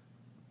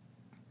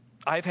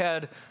 I've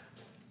had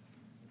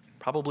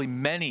probably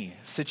many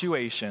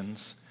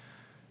situations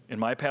in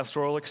my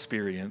pastoral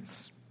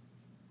experience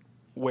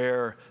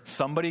where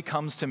somebody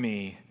comes to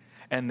me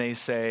and they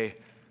say,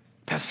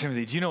 Pastor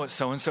Timothy, do you know what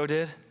so-and-so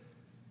did?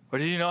 Or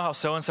do you know how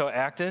so-and-so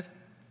acted?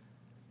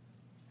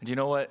 And do you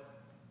know what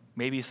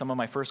maybe some of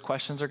my first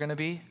questions are going to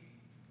be?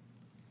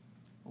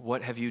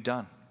 What have you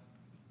done?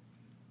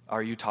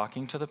 Are you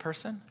talking to the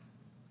person?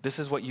 This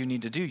is what you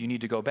need to do. You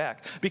need to go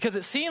back. Because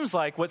it seems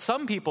like what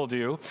some people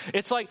do,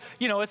 it's like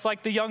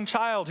the young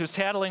child who's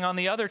tattling on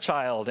the other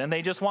child, and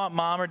they just want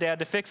mom or dad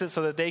to fix it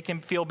so that they can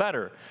feel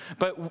better.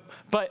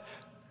 But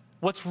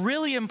What's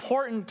really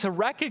important to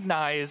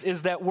recognize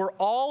is that we're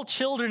all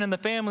children in the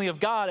family of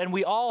God, and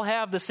we all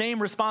have the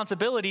same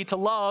responsibility to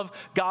love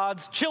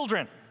God's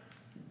children.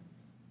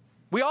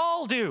 We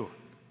all do,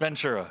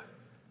 Ventura.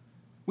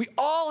 We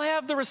all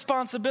have the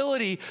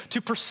responsibility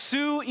to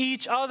pursue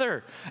each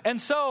other. And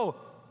so,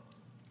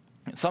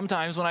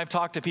 sometimes when I've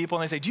talked to people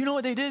and they say, do you know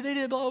what they did? They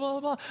did blah, blah,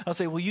 blah. I'll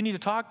say, well, you need to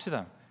talk to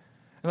them.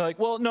 And they're like,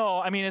 well,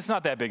 no, it's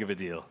not that big of a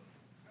deal.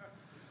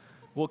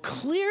 Well,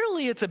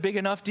 clearly it's a big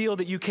enough deal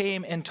that you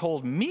came and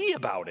told me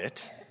about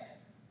it.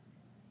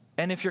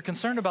 And if you're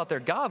concerned about their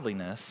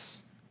godliness,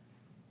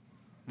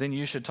 then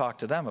you should talk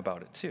to them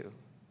about it too.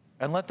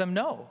 And let them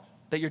know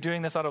that you're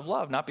doing this out of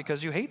love, not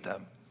because you hate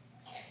them.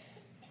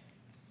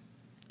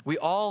 We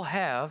all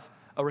have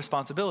a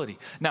responsibility.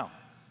 Now,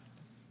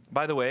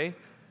 by the way,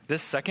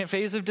 this second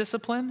phase of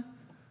discipline,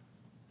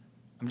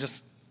 I'm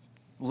just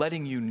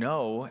letting you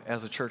know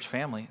as a church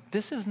family,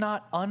 this is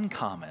not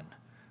uncommon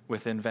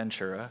within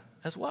Ventura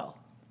as well.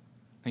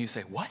 And you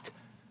say, what?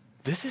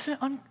 This isn't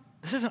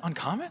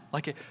uncommon?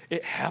 Like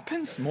it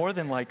happens more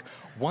than like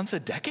once a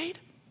decade?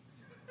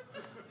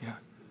 Yeah.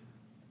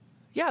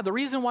 Yeah, the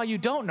reason why you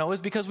don't know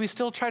is because we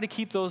still try to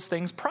keep those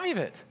things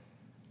private,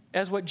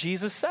 as what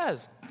Jesus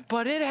says.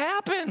 But it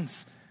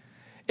happens.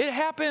 It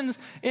happens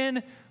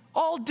in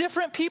all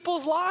different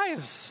people's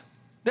lives,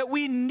 that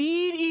we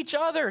need each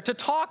other to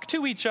talk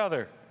to each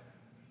other,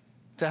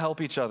 to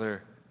help each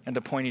other, and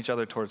to point each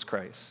other towards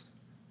Christ.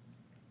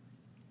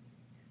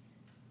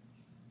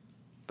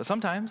 But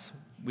sometimes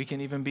we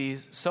can even be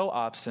so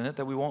obstinate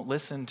that we won't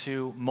listen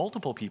to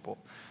multiple people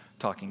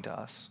talking to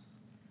us.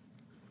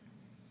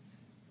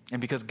 And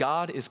because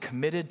God is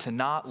committed to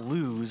not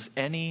lose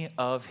any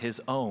of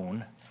his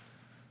own,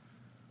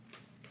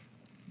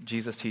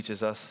 Jesus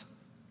teaches us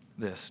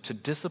this, to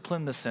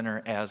discipline the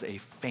sinner as a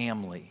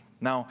family.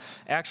 Now,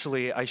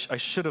 actually, I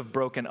should have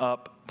broken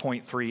up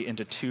point 3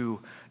 into 2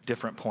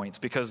 different points,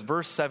 because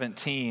verse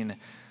 17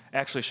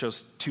 actually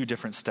shows 2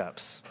 different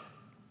steps.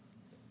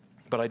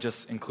 But I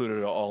just included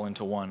it all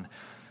into one.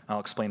 I'll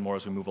explain more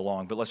as we move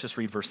along, but let's just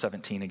read verse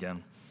 17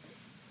 again.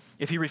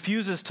 If he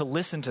refuses to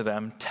listen to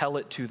them, tell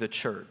it to the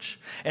church.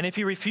 And if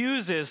he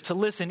refuses to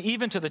listen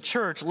even to the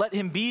church, let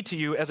him be to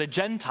you as a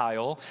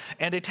Gentile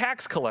and a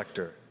tax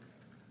collector.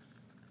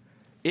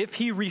 If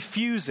he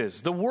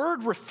refuses, the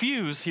word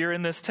refuse here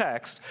in this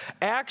text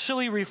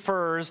actually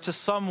refers to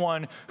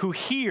someone who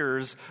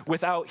hears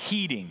without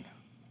heeding.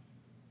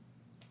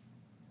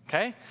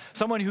 Okay?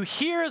 Someone who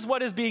hears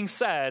what is being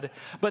said,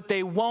 but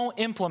they won't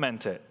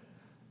implement it.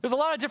 There's a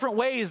lot of different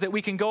ways that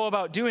we can go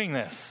about doing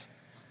this.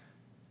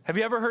 Have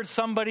you ever heard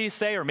somebody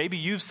say, or maybe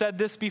you've said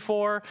this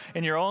before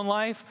in your own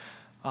life,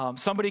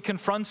 somebody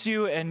confronts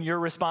you and your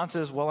response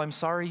is, well, I'm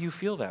sorry you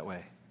feel that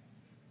way.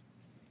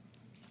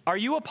 Are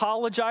you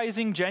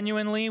apologizing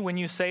genuinely when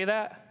you say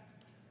that?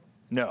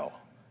 No.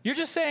 You're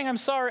just saying, I'm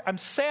sorry, I'm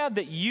sad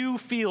that you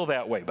feel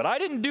that way, but I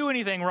didn't do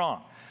anything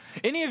wrong.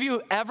 Any of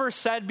you ever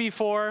said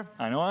before,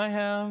 I know I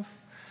have,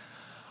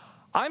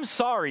 I'm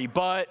sorry,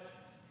 but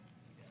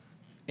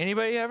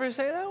anybody ever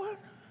say that one?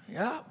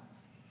 Yeah.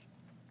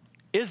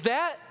 Is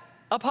that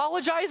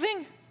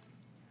apologizing?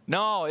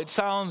 No, it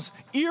sounds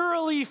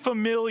eerily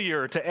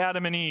familiar to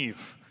Adam and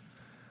Eve.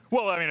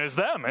 Well, it's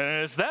them,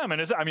 and it's them,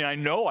 and I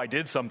know I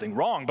did something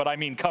wrong, but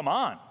come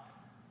on.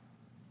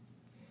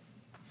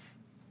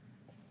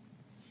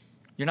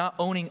 You're not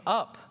owning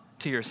up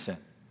to your sin.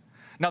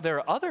 Now, there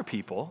are other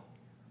people,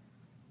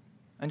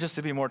 and just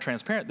to be more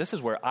transparent, this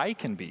is where I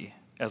can be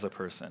as a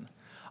person.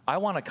 I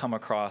want to come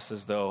across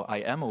as though I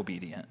am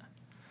obedient.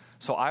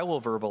 So I will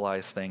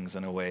verbalize things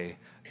in a way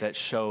that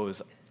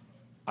shows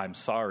I'm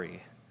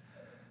sorry,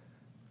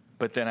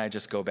 but then I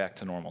just go back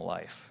to normal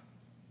life.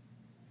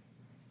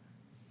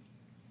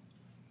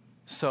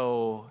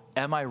 So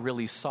am I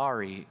really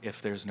sorry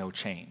if there's no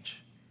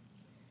change?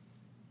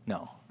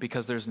 No,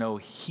 because there's no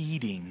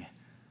heeding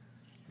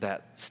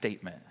that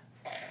statement.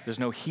 There's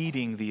no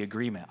heeding the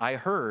agreement. I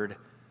heard,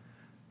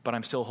 but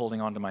I'm still holding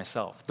on to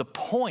myself. The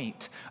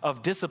point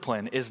of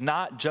discipline is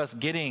not just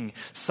getting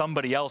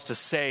somebody else to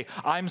say,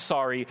 I'm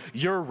sorry,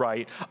 you're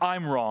right,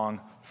 I'm wrong,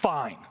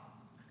 fine.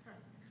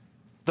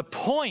 The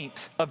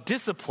point of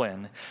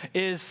discipline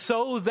is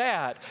so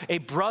that a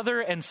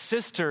brother and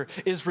sister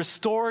is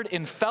restored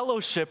in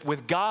fellowship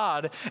with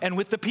God and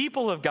with the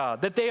people of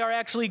God, that they are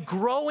actually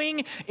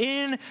growing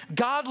in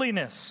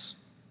godliness.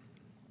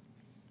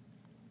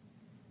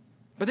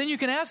 But then you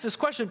can ask this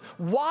question,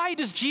 why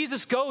does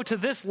Jesus go to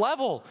this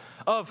level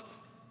of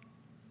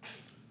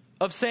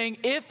saying,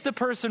 if the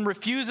person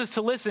refuses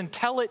to listen,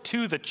 tell it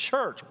to the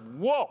church?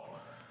 Whoa,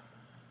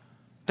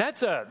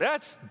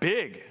 that's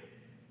big.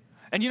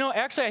 And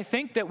actually I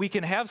think that we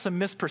can have some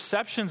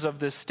misperceptions of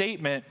this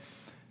statement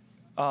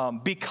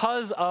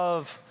because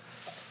of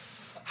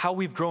how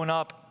we've grown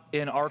up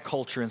in our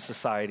culture and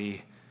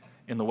society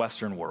in the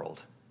Western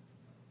world.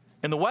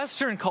 In the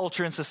Western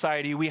culture and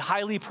society, we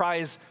highly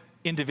prize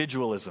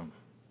individualism,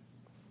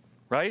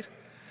 right?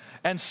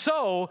 And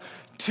so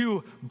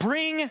to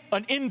bring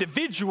an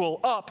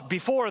individual up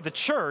before the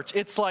church,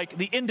 it's like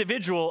the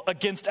individual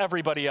against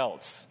everybody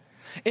else.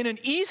 In an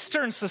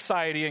Eastern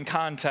society and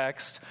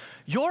context,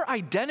 your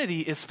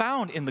identity is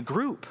found in the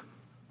group.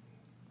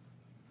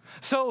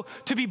 So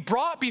to be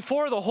brought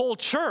before the whole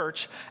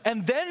church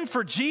and then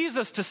for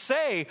Jesus to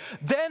say,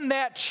 then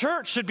that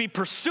church should be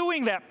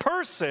pursuing that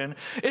person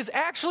is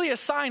actually a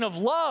sign of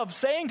love,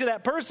 saying to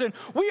that person,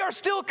 we are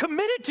still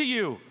committed to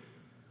you.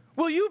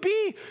 Will you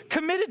be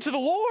committed to the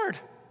Lord?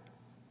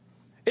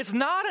 It's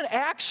not an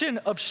action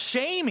of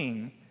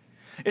shaming.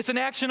 It's an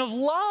action of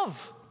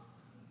love.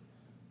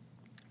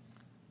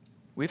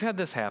 We've had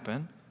this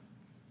happen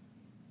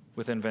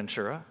within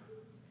Ventura.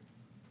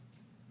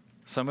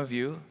 Some of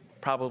you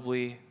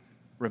probably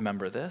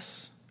remember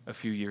this a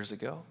few years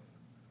ago.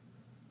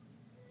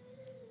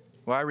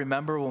 Well, I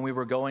remember when we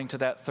were going to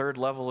that third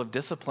level of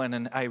discipline,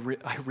 and I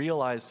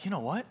realized, you know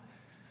what?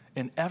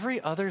 In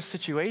every other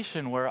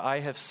situation where I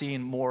have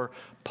seen more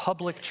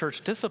public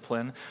church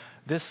discipline,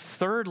 this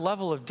third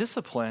level of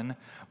discipline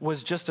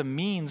was just a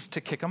means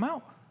to kick them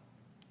out.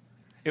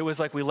 It was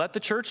like we let the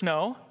church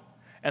know,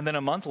 and then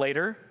a month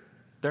later,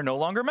 they're no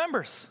longer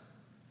members.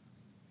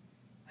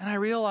 And I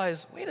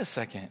realized, wait a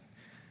second.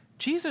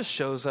 Jesus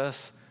shows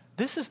us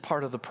this is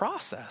part of the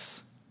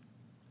process.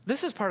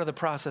 This is part of the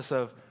process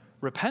of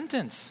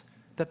repentance,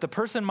 that the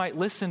person might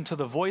listen to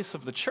the voice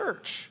of the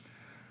church.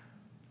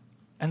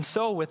 And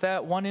so with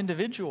that one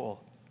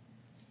individual,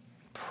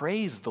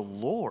 praise the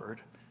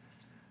Lord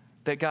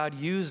that God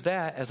used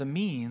that as a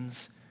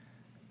means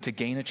to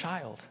gain a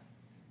child.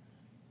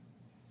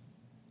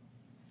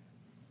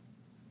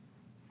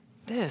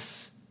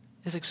 This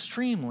is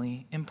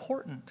extremely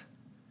important.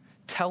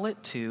 Tell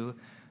it to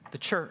the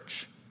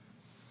church.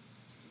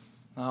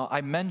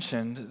 I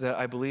mentioned that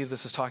I believe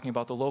this is talking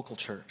about the local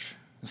church.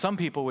 Some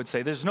people would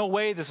say there's no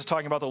way this is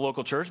talking about the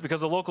local church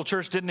because the local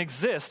church didn't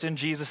exist in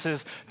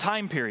Jesus'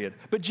 time period.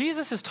 But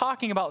Jesus is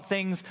talking about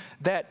things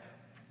that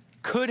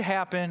could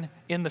happen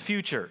in the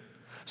future.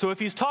 So if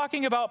he's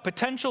talking about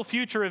potential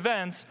future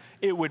events,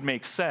 it would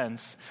make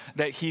sense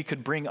that he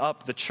could bring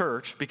up the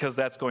church because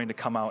that's going to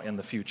come out in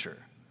the future.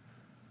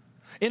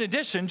 In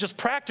addition, just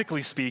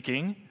practically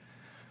speaking,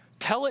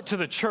 tell it to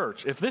the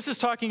church. If this is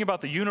talking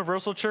about the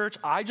universal church,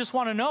 I just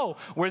want to know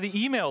where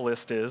the email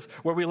list is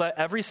where we let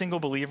every single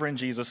believer in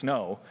Jesus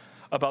know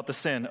about the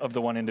sin of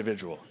the one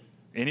individual.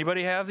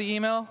 Anybody have the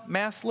email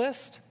mass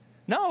list?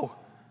 No.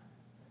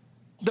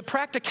 The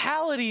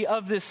practicality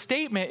of this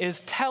statement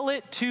is tell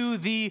it to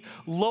the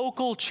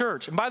local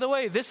church. And by the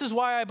way, this is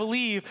why I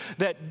believe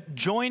that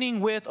joining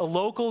with a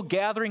local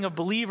gathering of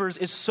believers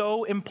is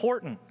so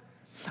important.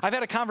 I've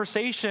had a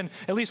conversation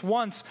at least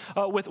once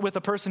with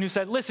a person who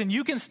said, listen,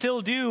 you can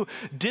still do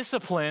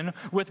discipline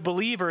with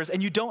believers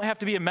and you don't have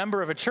to be a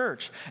member of a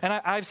church. And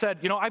I've said,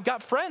 I've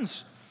got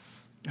friends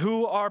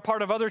who are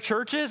part of other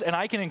churches and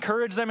I can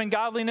encourage them in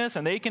godliness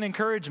and they can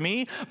encourage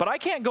me, but I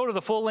can't go to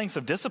the full lengths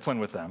of discipline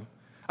with them.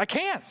 I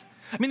can't.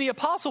 I mean, the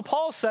Apostle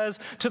Paul says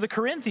to the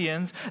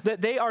Corinthians that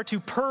they are to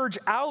purge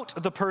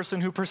out the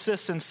person who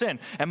persists in sin.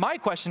 And my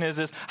question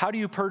is how do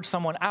you purge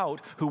someone out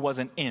who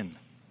wasn't in?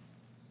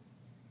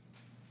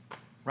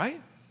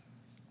 Right?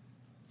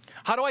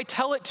 How do I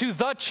tell it to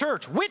the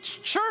church?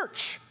 Which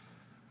church?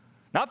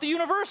 Not the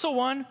universal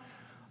one,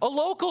 a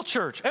local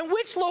church. And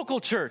which local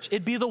church?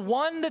 It'd be the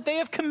one that they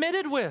have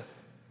committed with.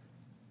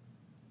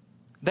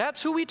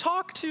 That's who we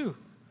talk to.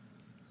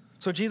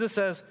 So Jesus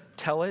says,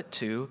 tell it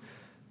to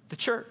the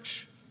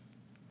church.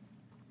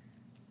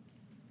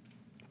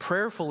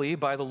 Prayerfully,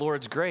 by the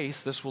Lord's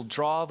grace, this will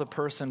draw the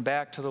person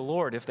back to the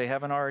Lord if they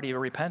haven't already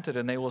repented,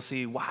 and they will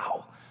see,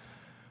 wow,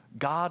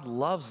 God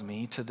loves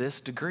me to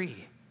this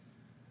degree.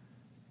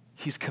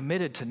 He's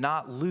committed to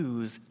not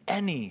lose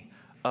any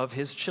of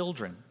his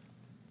children.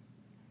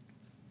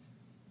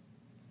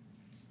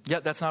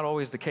 Yet that's not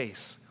always the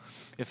case.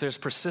 If there's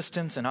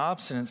persistence and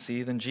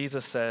obstinacy, then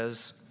Jesus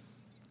says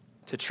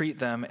to treat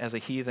them as a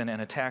heathen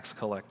and a tax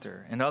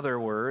collector. In other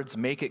words,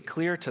 make it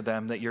clear to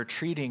them that you're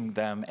treating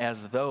them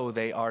as though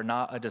they are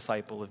not a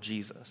disciple of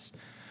Jesus.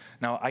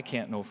 Now, I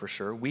can't know for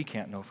sure. We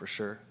can't know for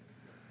sure.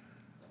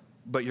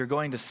 But you're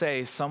going to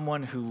say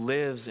someone who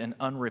lives in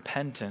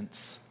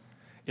unrepentance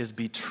is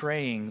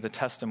betraying the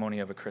testimony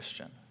of a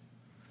Christian.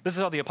 This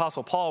is how the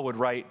Apostle Paul would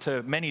write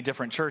to many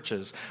different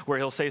churches, where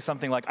he'll say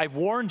something like, I've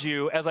warned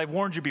you, as I've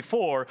warned you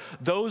before,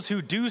 those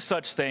who do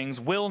such things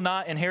will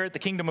not inherit the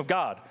kingdom of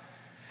God.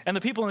 And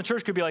the people in the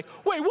church could be like,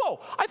 wait, whoa,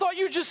 I thought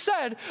you just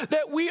said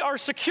that we are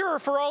secure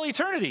for all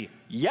eternity.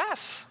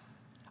 Yes,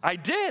 I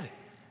did.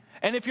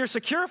 And if you're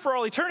secure for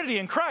all eternity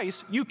in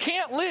Christ, you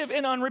can't live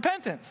in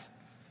unrepentance.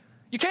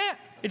 You can't.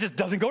 It just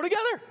doesn't go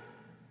together.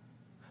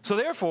 So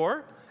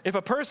therefore, if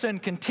a person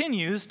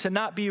continues to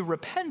not be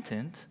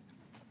repentant,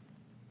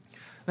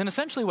 then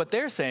essentially what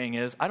they're saying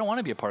is, I don't want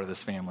to be a part of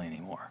this family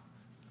anymore.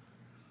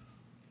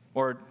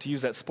 Or to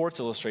use that sports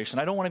illustration,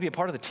 I don't want to be a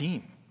part of the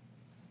team.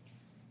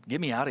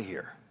 Get me out of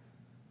here.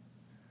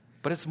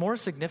 But it's more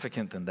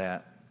significant than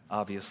that,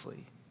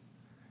 obviously.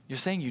 You're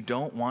saying you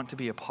don't want to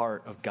be a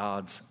part of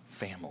God's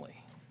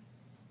family.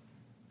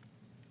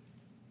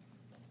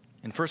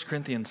 In 1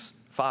 Corinthians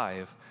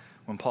 5,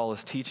 when Paul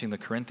is teaching the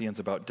Corinthians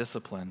about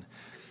discipline,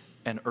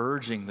 and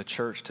urging the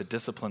church to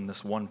discipline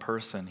this one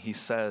person, he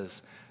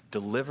says,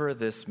 deliver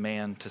this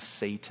man to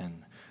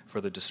Satan for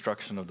the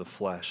destruction of the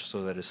flesh,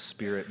 so that his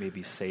spirit may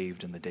be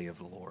saved in the day of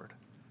the Lord.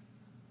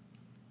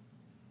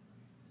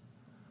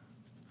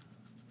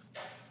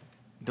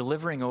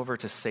 Delivering over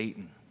to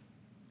Satan,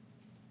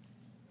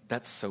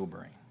 that's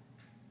sobering.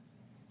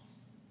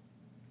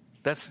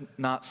 That's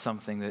not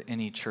something that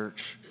any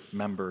church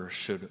member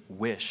should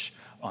wish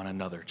on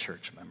another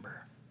church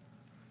member.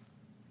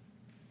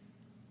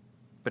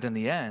 But in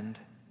the end,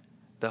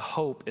 the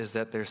hope is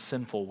that their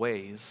sinful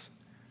ways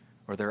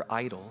or their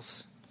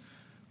idols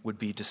would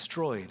be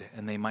destroyed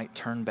and they might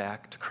turn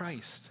back to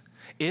Christ.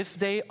 If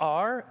they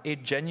are a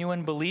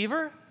genuine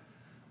believer,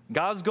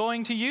 God's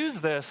going to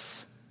use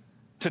this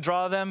to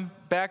draw them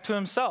back to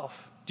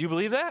himself. Do you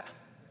believe that?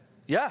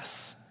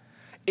 Yes.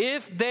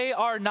 If they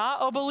are not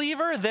a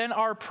believer, then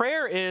our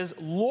prayer is,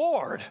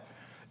 Lord,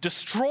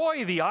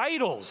 destroy the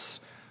idols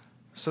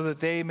so that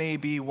they may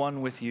be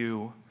one with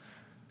you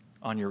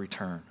on your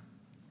return.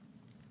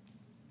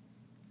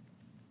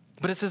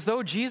 But it's as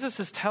though Jesus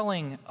is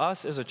telling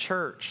us as a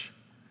church,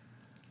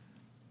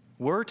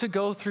 we're to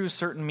go through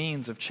certain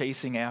means of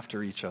chasing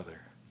after each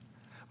other.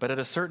 But at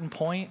a certain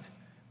point,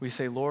 we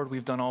say, Lord,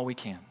 we've done all we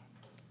can.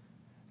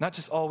 Not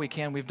just all we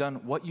can, we've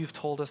done what you've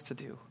told us to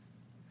do.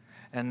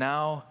 And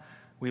now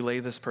we lay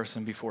this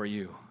person before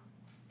you.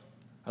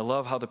 I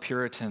love how the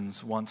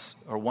Puritans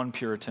one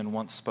Puritan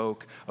once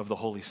spoke of the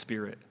Holy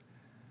Spirit.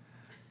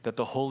 That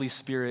the Holy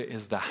Spirit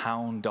is the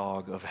hound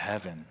dog of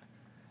heaven,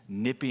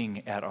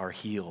 nipping at our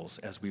heels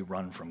as we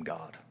run from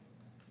God.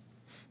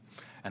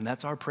 And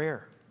that's our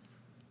prayer.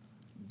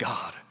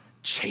 God,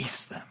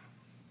 chase them.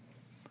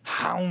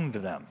 Hound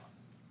them.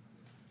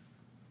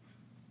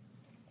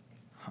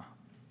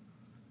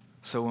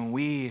 So when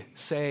we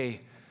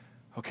say,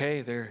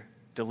 okay, they're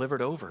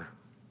delivered over,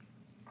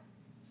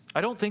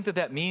 I don't think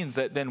that means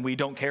that then we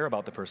don't care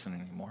about the person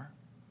anymore.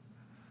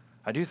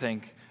 I do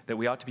think that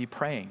we ought to be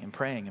praying and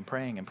praying and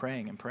praying and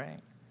praying and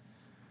praying.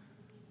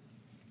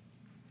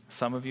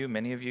 Some of you,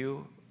 many of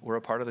you, were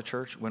a part of the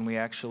church when we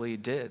actually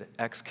did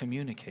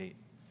excommunicate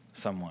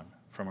someone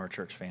from our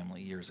church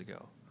family years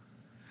ago.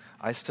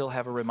 I still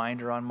have a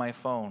reminder on my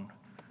phone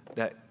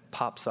that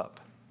pops up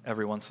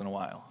every once in a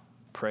while.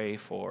 Pray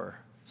for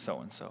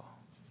so-and-so.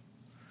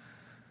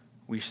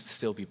 We should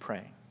still be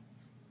praying.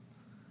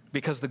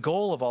 Because the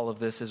goal of all of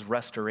this is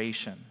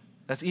restoration.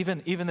 That's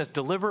even this,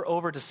 deliver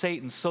over to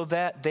Satan so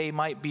that they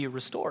might be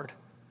restored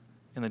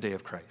in the day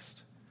of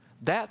Christ.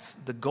 That's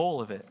the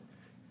goal of it.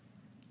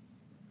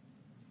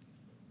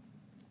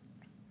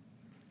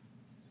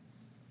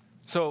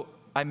 So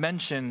I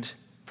mentioned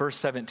verse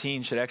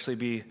 17 should actually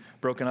be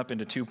broken up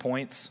into 2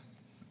 points.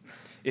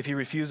 If he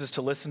refuses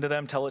to listen to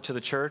them, tell it to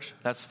the church.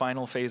 That's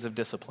final phase of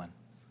discipline.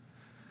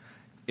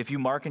 If you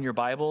mark in your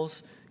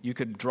Bibles, you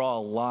could draw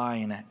a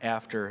line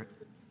after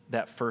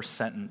that first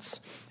sentence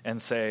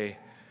and say,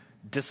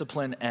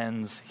 discipline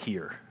ends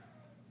here.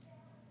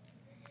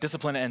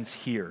 Discipline ends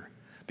here,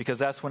 because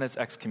that's when it's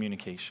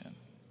excommunication.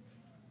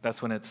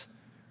 That's when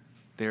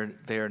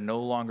they are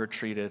no longer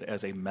treated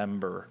as a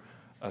member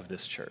of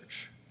this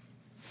church.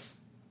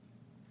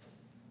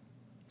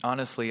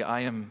 Honestly,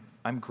 I'm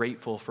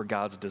grateful for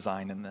God's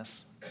design in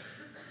this.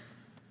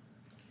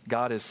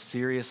 God is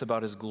serious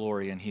about his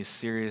glory, and he's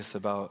serious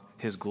about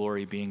his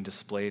glory being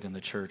displayed in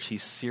the church.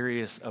 He's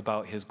serious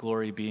about his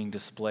glory being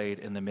displayed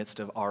in the midst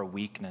of our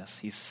weakness.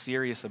 He's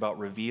serious about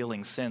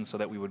revealing sin so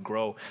that we would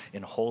grow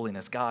in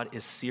holiness. God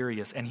is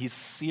serious, and he's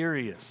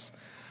serious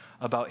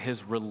about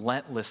his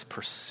relentless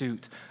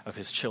pursuit of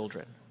his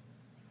children.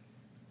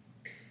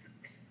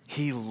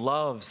 He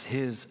loves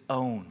his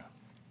own.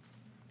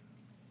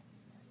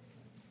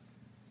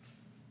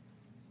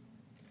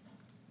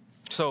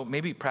 So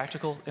maybe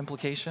practical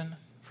implication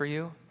for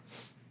you.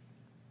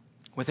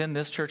 Within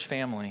this church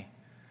family,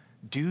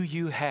 do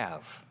you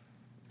have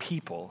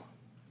people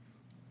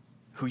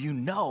who you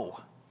know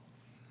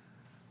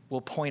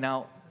will point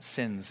out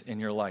sins in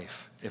your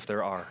life if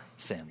there are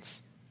sins?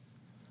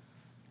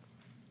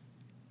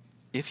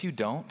 If you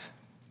don't,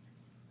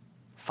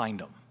 find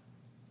them.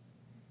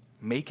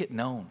 Make it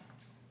known.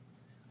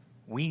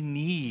 We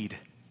need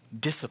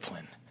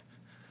discipline.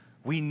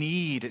 We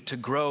need to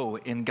grow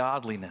in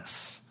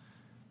godliness.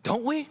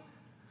 Don't we?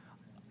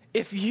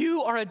 If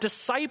you are a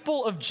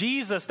disciple of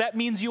Jesus, that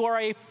means you are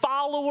a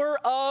follower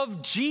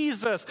of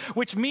Jesus,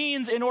 which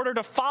means in order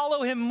to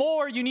follow him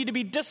more, you need to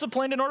be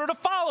disciplined in order to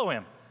follow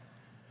him.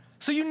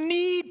 So you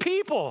need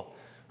people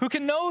who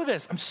can know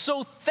this. I'm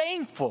so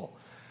thankful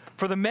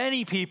for the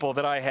many people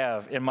that I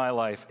have in my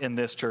life in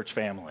this church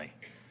family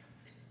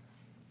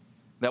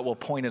that will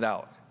point it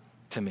out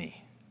to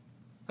me.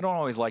 I don't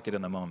always like it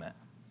in the moment,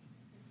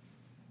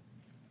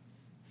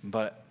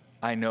 but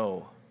I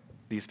know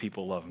these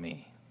people love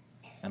me,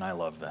 and I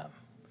love them.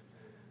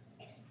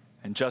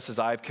 And just as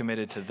I've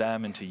committed to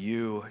them and to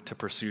you to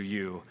pursue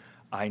you,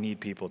 I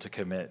need people to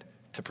commit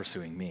to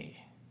pursuing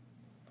me.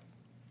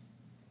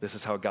 This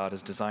is how God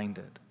has designed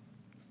it.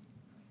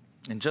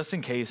 And just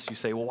in case you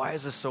say, well, why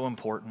is this so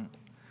important?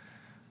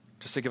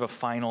 Just to give a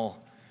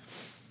final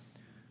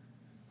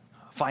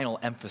final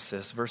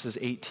emphasis. Verses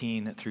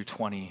 18 through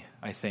 20,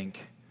 I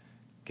think,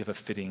 give a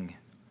fitting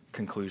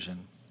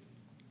conclusion.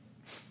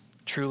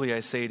 Truly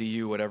I say to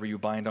you, whatever you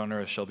bind on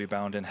earth shall be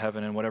bound in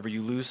heaven, and whatever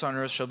you loose on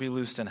earth shall be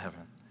loosed in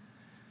heaven.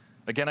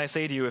 Again, I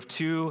say to you, if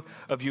two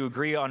of you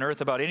agree on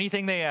earth about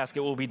anything they ask, it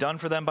will be done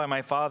for them by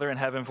my Father in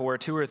heaven. For where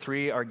two or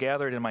three are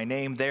gathered in my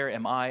name, there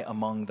am I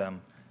among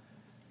them.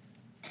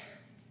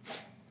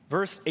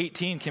 Verse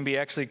 18 can be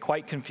actually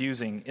quite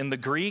confusing. In the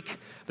Greek,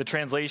 the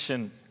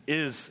translation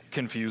is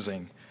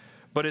confusing,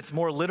 but it's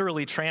more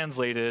literally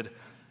translated,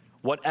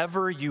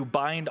 whatever you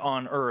bind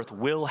on earth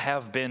will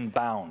have been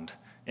bound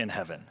in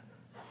heaven.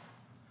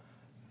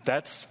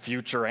 That's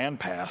future and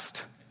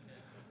past.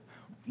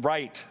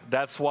 Right,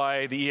 that's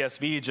why the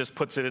ESV just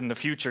puts it in the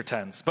future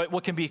tense. But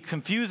what can be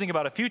confusing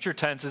about a future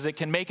tense is it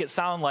can make it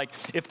sound like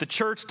if the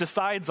church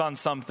decides on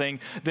something,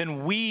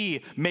 then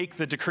we make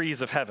the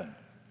decrees of heaven.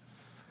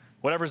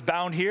 Whatever's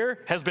bound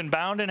here has been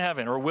bound in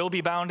heaven or will be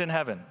bound in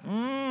heaven.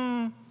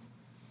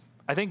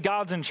 I think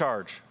God's in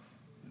charge.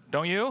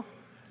 Don't you?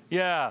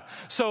 Yeah.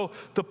 So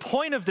the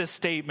point of this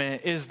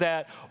statement is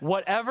that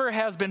whatever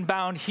has been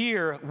bound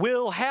here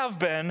will have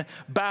been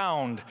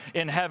bound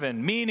in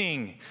heaven,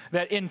 meaning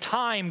that in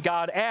time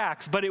God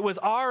acts, but it was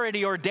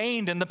already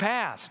ordained in the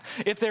past.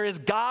 If there is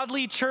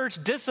godly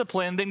church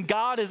discipline, then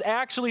God is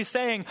actually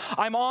saying,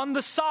 I'm on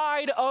the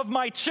side of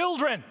my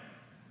children.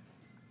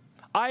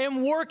 I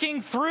am working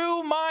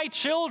through my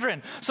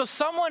children. So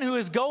someone who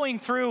is going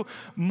through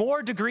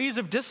more degrees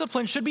of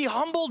discipline should be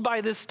humbled by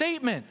this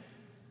statement.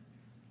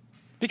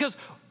 Because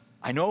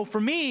I know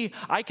for me,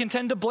 I can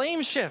tend to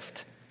blame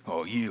shift.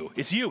 Oh,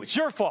 it's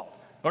your fault.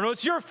 Oh, no,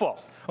 it's your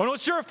fault. Oh, no,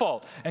 it's your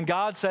fault. And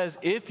God says,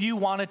 if you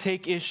want to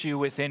take issue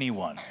with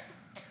anyone,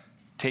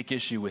 take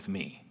issue with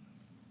me.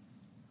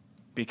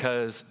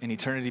 Because in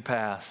eternity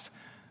past,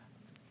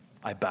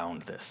 I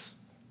bound this.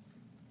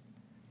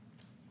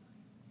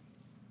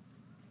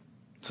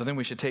 So then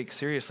we should take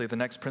seriously the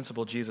next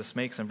principle Jesus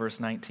makes in verse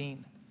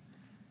 19.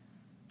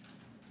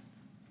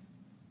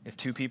 If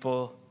two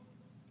people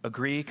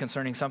agree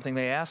concerning something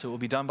they ask, it will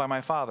be done by my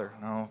Father.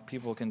 Now,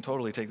 people can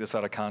totally take this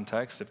out of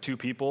context. If two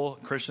people,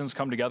 Christians,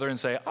 come together and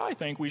say, I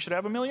think we should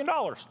have $1 million,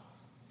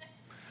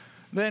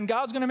 then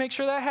God's going to make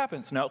sure that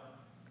happens. No.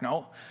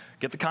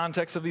 Get the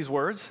context of these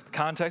words. The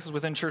context is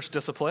within church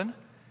discipline,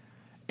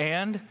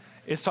 and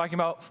it's talking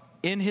about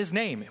in his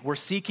name. We're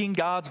seeking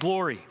God's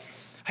glory.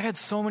 I've had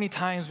so many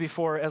times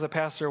before as a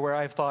pastor where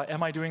I've thought,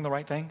 am I doing the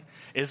right thing?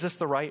 Is this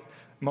the right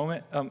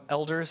moment?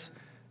 Elders,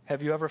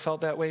 have you ever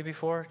felt that way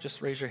before?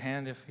 Just raise your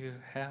hand if you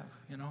have,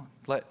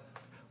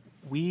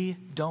 We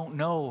don't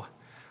know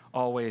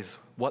always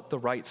what the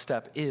right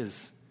step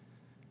is,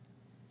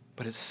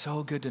 but it's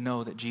so good to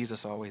know that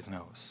Jesus always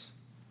knows.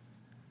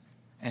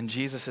 And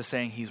Jesus is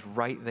saying he's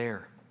right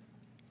there.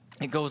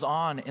 It goes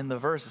on in the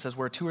verse. It says,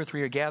 where two or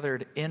three are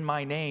gathered in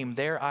my name,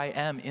 there I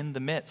am in the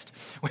midst.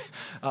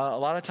 A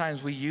lot of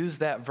times we use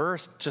that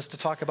verse just to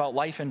talk about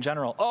life in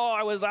general. Oh,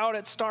 I was out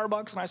at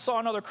Starbucks and I saw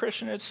another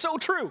Christian. It's so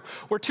true.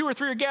 Where two or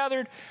three are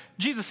gathered,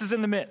 Jesus is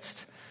in the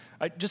midst.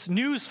 Just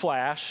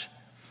newsflash,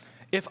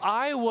 if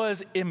I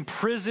was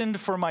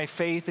imprisoned for my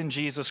faith in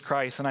Jesus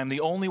Christ and I'm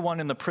the only one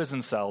in the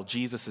prison cell,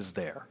 Jesus is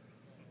there.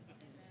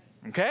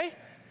 Okay?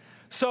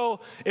 So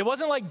it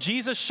wasn't like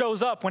Jesus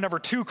shows up whenever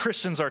two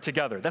Christians are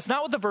together. That's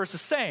not what the verse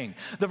is saying.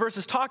 The verse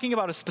is talking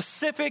about a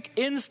specific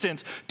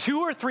instance.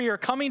 Two or three are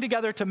coming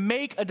together to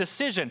make a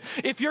decision.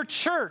 If your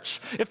church,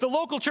 if the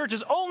local church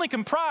is only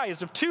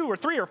comprised of 2 or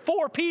 3 or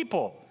 4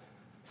 people,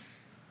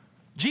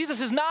 Jesus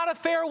is not a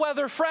fair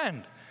weather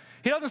friend.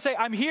 He doesn't say,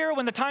 I'm here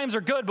when the times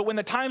are good, but when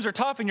the times are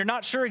tough and you're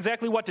not sure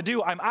exactly what to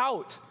do, I'm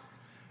out.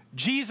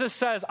 Jesus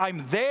says,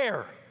 I'm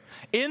there.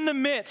 In the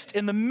midst,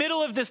 in the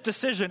middle of this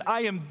decision,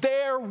 I am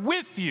there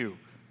with you.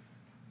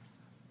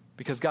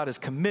 Because God is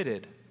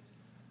committed.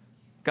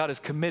 God is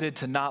committed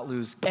to not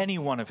lose any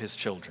one of his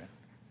children.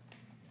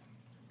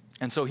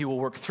 And so he will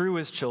work through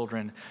his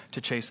children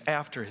to chase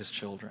after his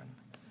children.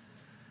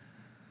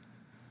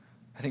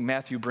 I think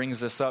Matthew brings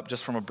this up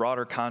just from a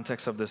broader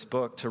context of this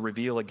book to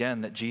reveal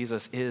again that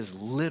Jesus is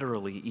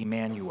literally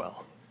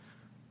Emmanuel.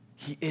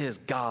 He is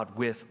God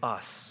with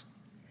us.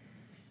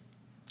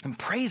 And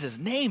praise his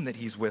name that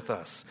he's with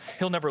us.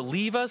 He'll never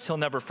leave us. He'll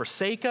never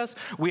forsake us.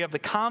 We have the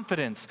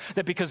confidence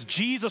that because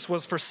Jesus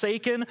was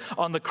forsaken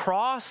on the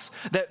cross,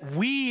 that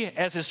we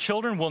as his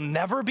children will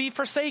never be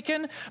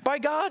forsaken by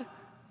God.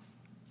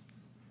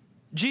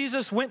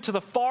 Jesus went to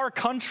the far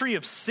country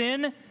of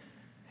sin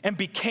and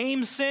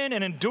became sin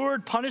and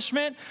endured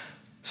punishment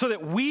so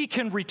that we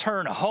can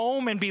return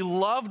home and be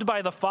loved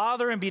by the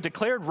Father and be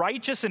declared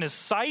righteous in his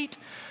sight.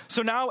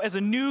 So now as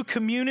a new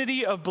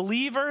community of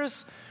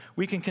believers,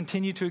 we can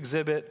continue to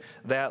exhibit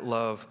that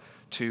love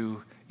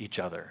to each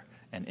other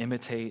and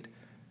imitate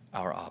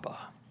our Abba.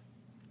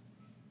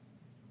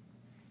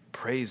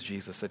 Praise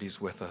Jesus that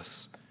he's with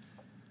us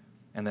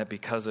and that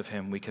because of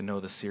him we can know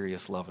the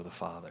serious love of the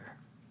Father.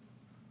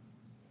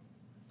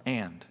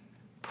 And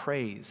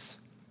praise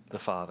the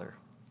Father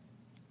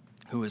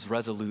who is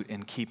resolute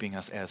in keeping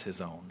us as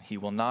his own. He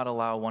will not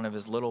allow one of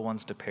his little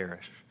ones to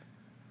perish,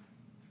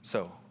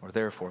 So, or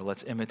therefore,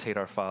 let's imitate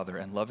our Father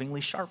and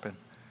lovingly sharpen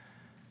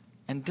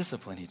and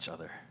discipline each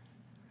other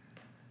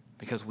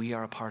because we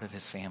are a part of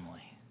his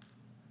family.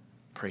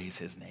 Praise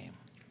his name.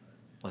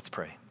 Let's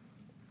pray.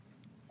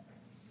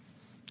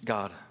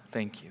 God,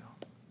 thank you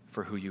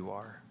for who you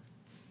are.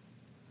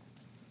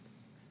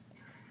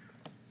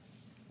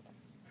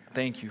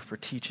 Thank you for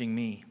teaching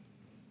me,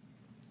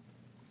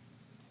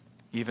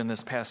 even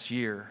this past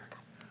year,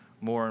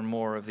 more and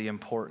more of the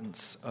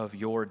importance of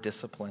your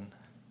discipline,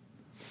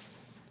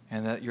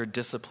 and that your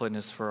discipline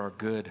is for our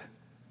good.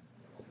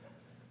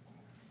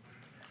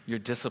 Your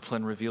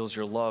discipline reveals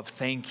your love.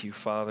 Thank you,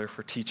 Father,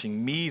 for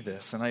teaching me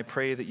this, and I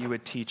pray that you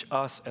would teach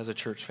us as a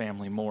church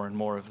family more and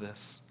more of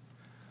this.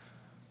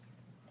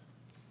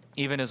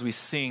 Even as we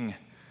sing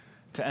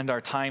to end our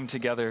time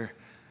together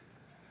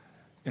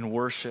in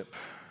worship,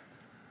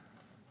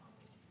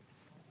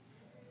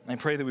 I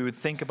pray that we would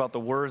think about the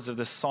words of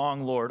this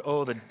song, Lord.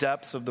 Oh, the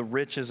depths of the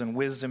riches and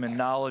wisdom and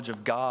knowledge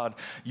of God.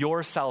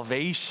 Your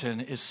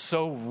salvation is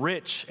so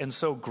rich and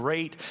so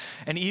great.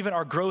 And even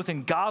our growth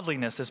in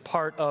godliness is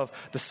part of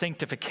the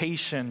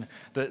sanctification,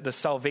 the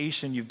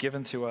salvation you've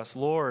given to us.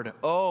 Lord,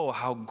 oh,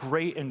 how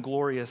great and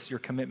glorious your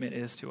commitment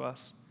is to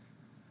us.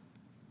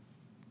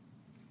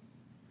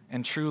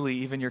 And truly,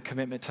 even your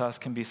commitment to us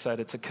can be said,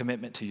 it's a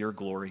commitment to your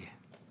glory.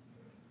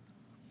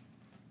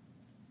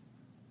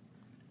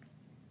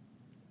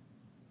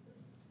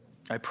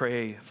 I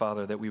pray,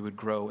 Father, that we would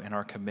grow in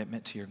our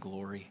commitment to your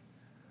glory.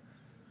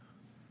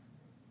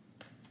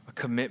 A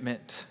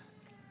commitment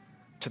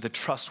to the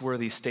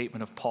trustworthy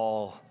statement of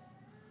Paul,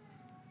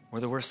 we're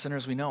the worst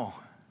sinners we know.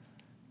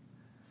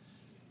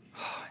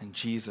 And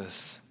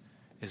Jesus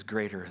is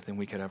greater than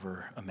we could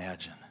ever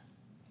imagine.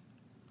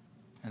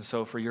 And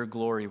so for your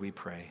glory we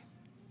pray.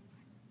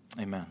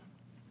 Amen.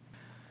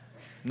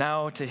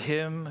 Now to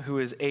him who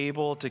is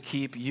able to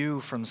keep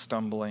you from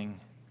stumbling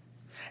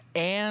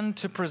and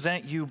to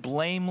present you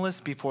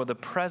blameless before the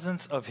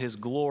presence of his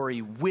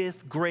glory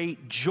with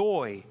great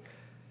joy.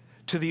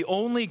 To the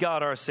only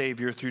God our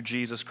Savior through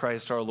Jesus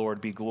Christ our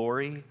Lord be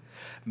glory,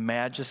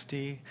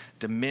 majesty,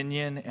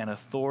 dominion, and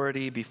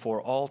authority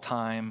before all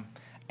time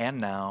and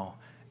now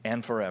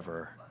and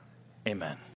forever. Amen.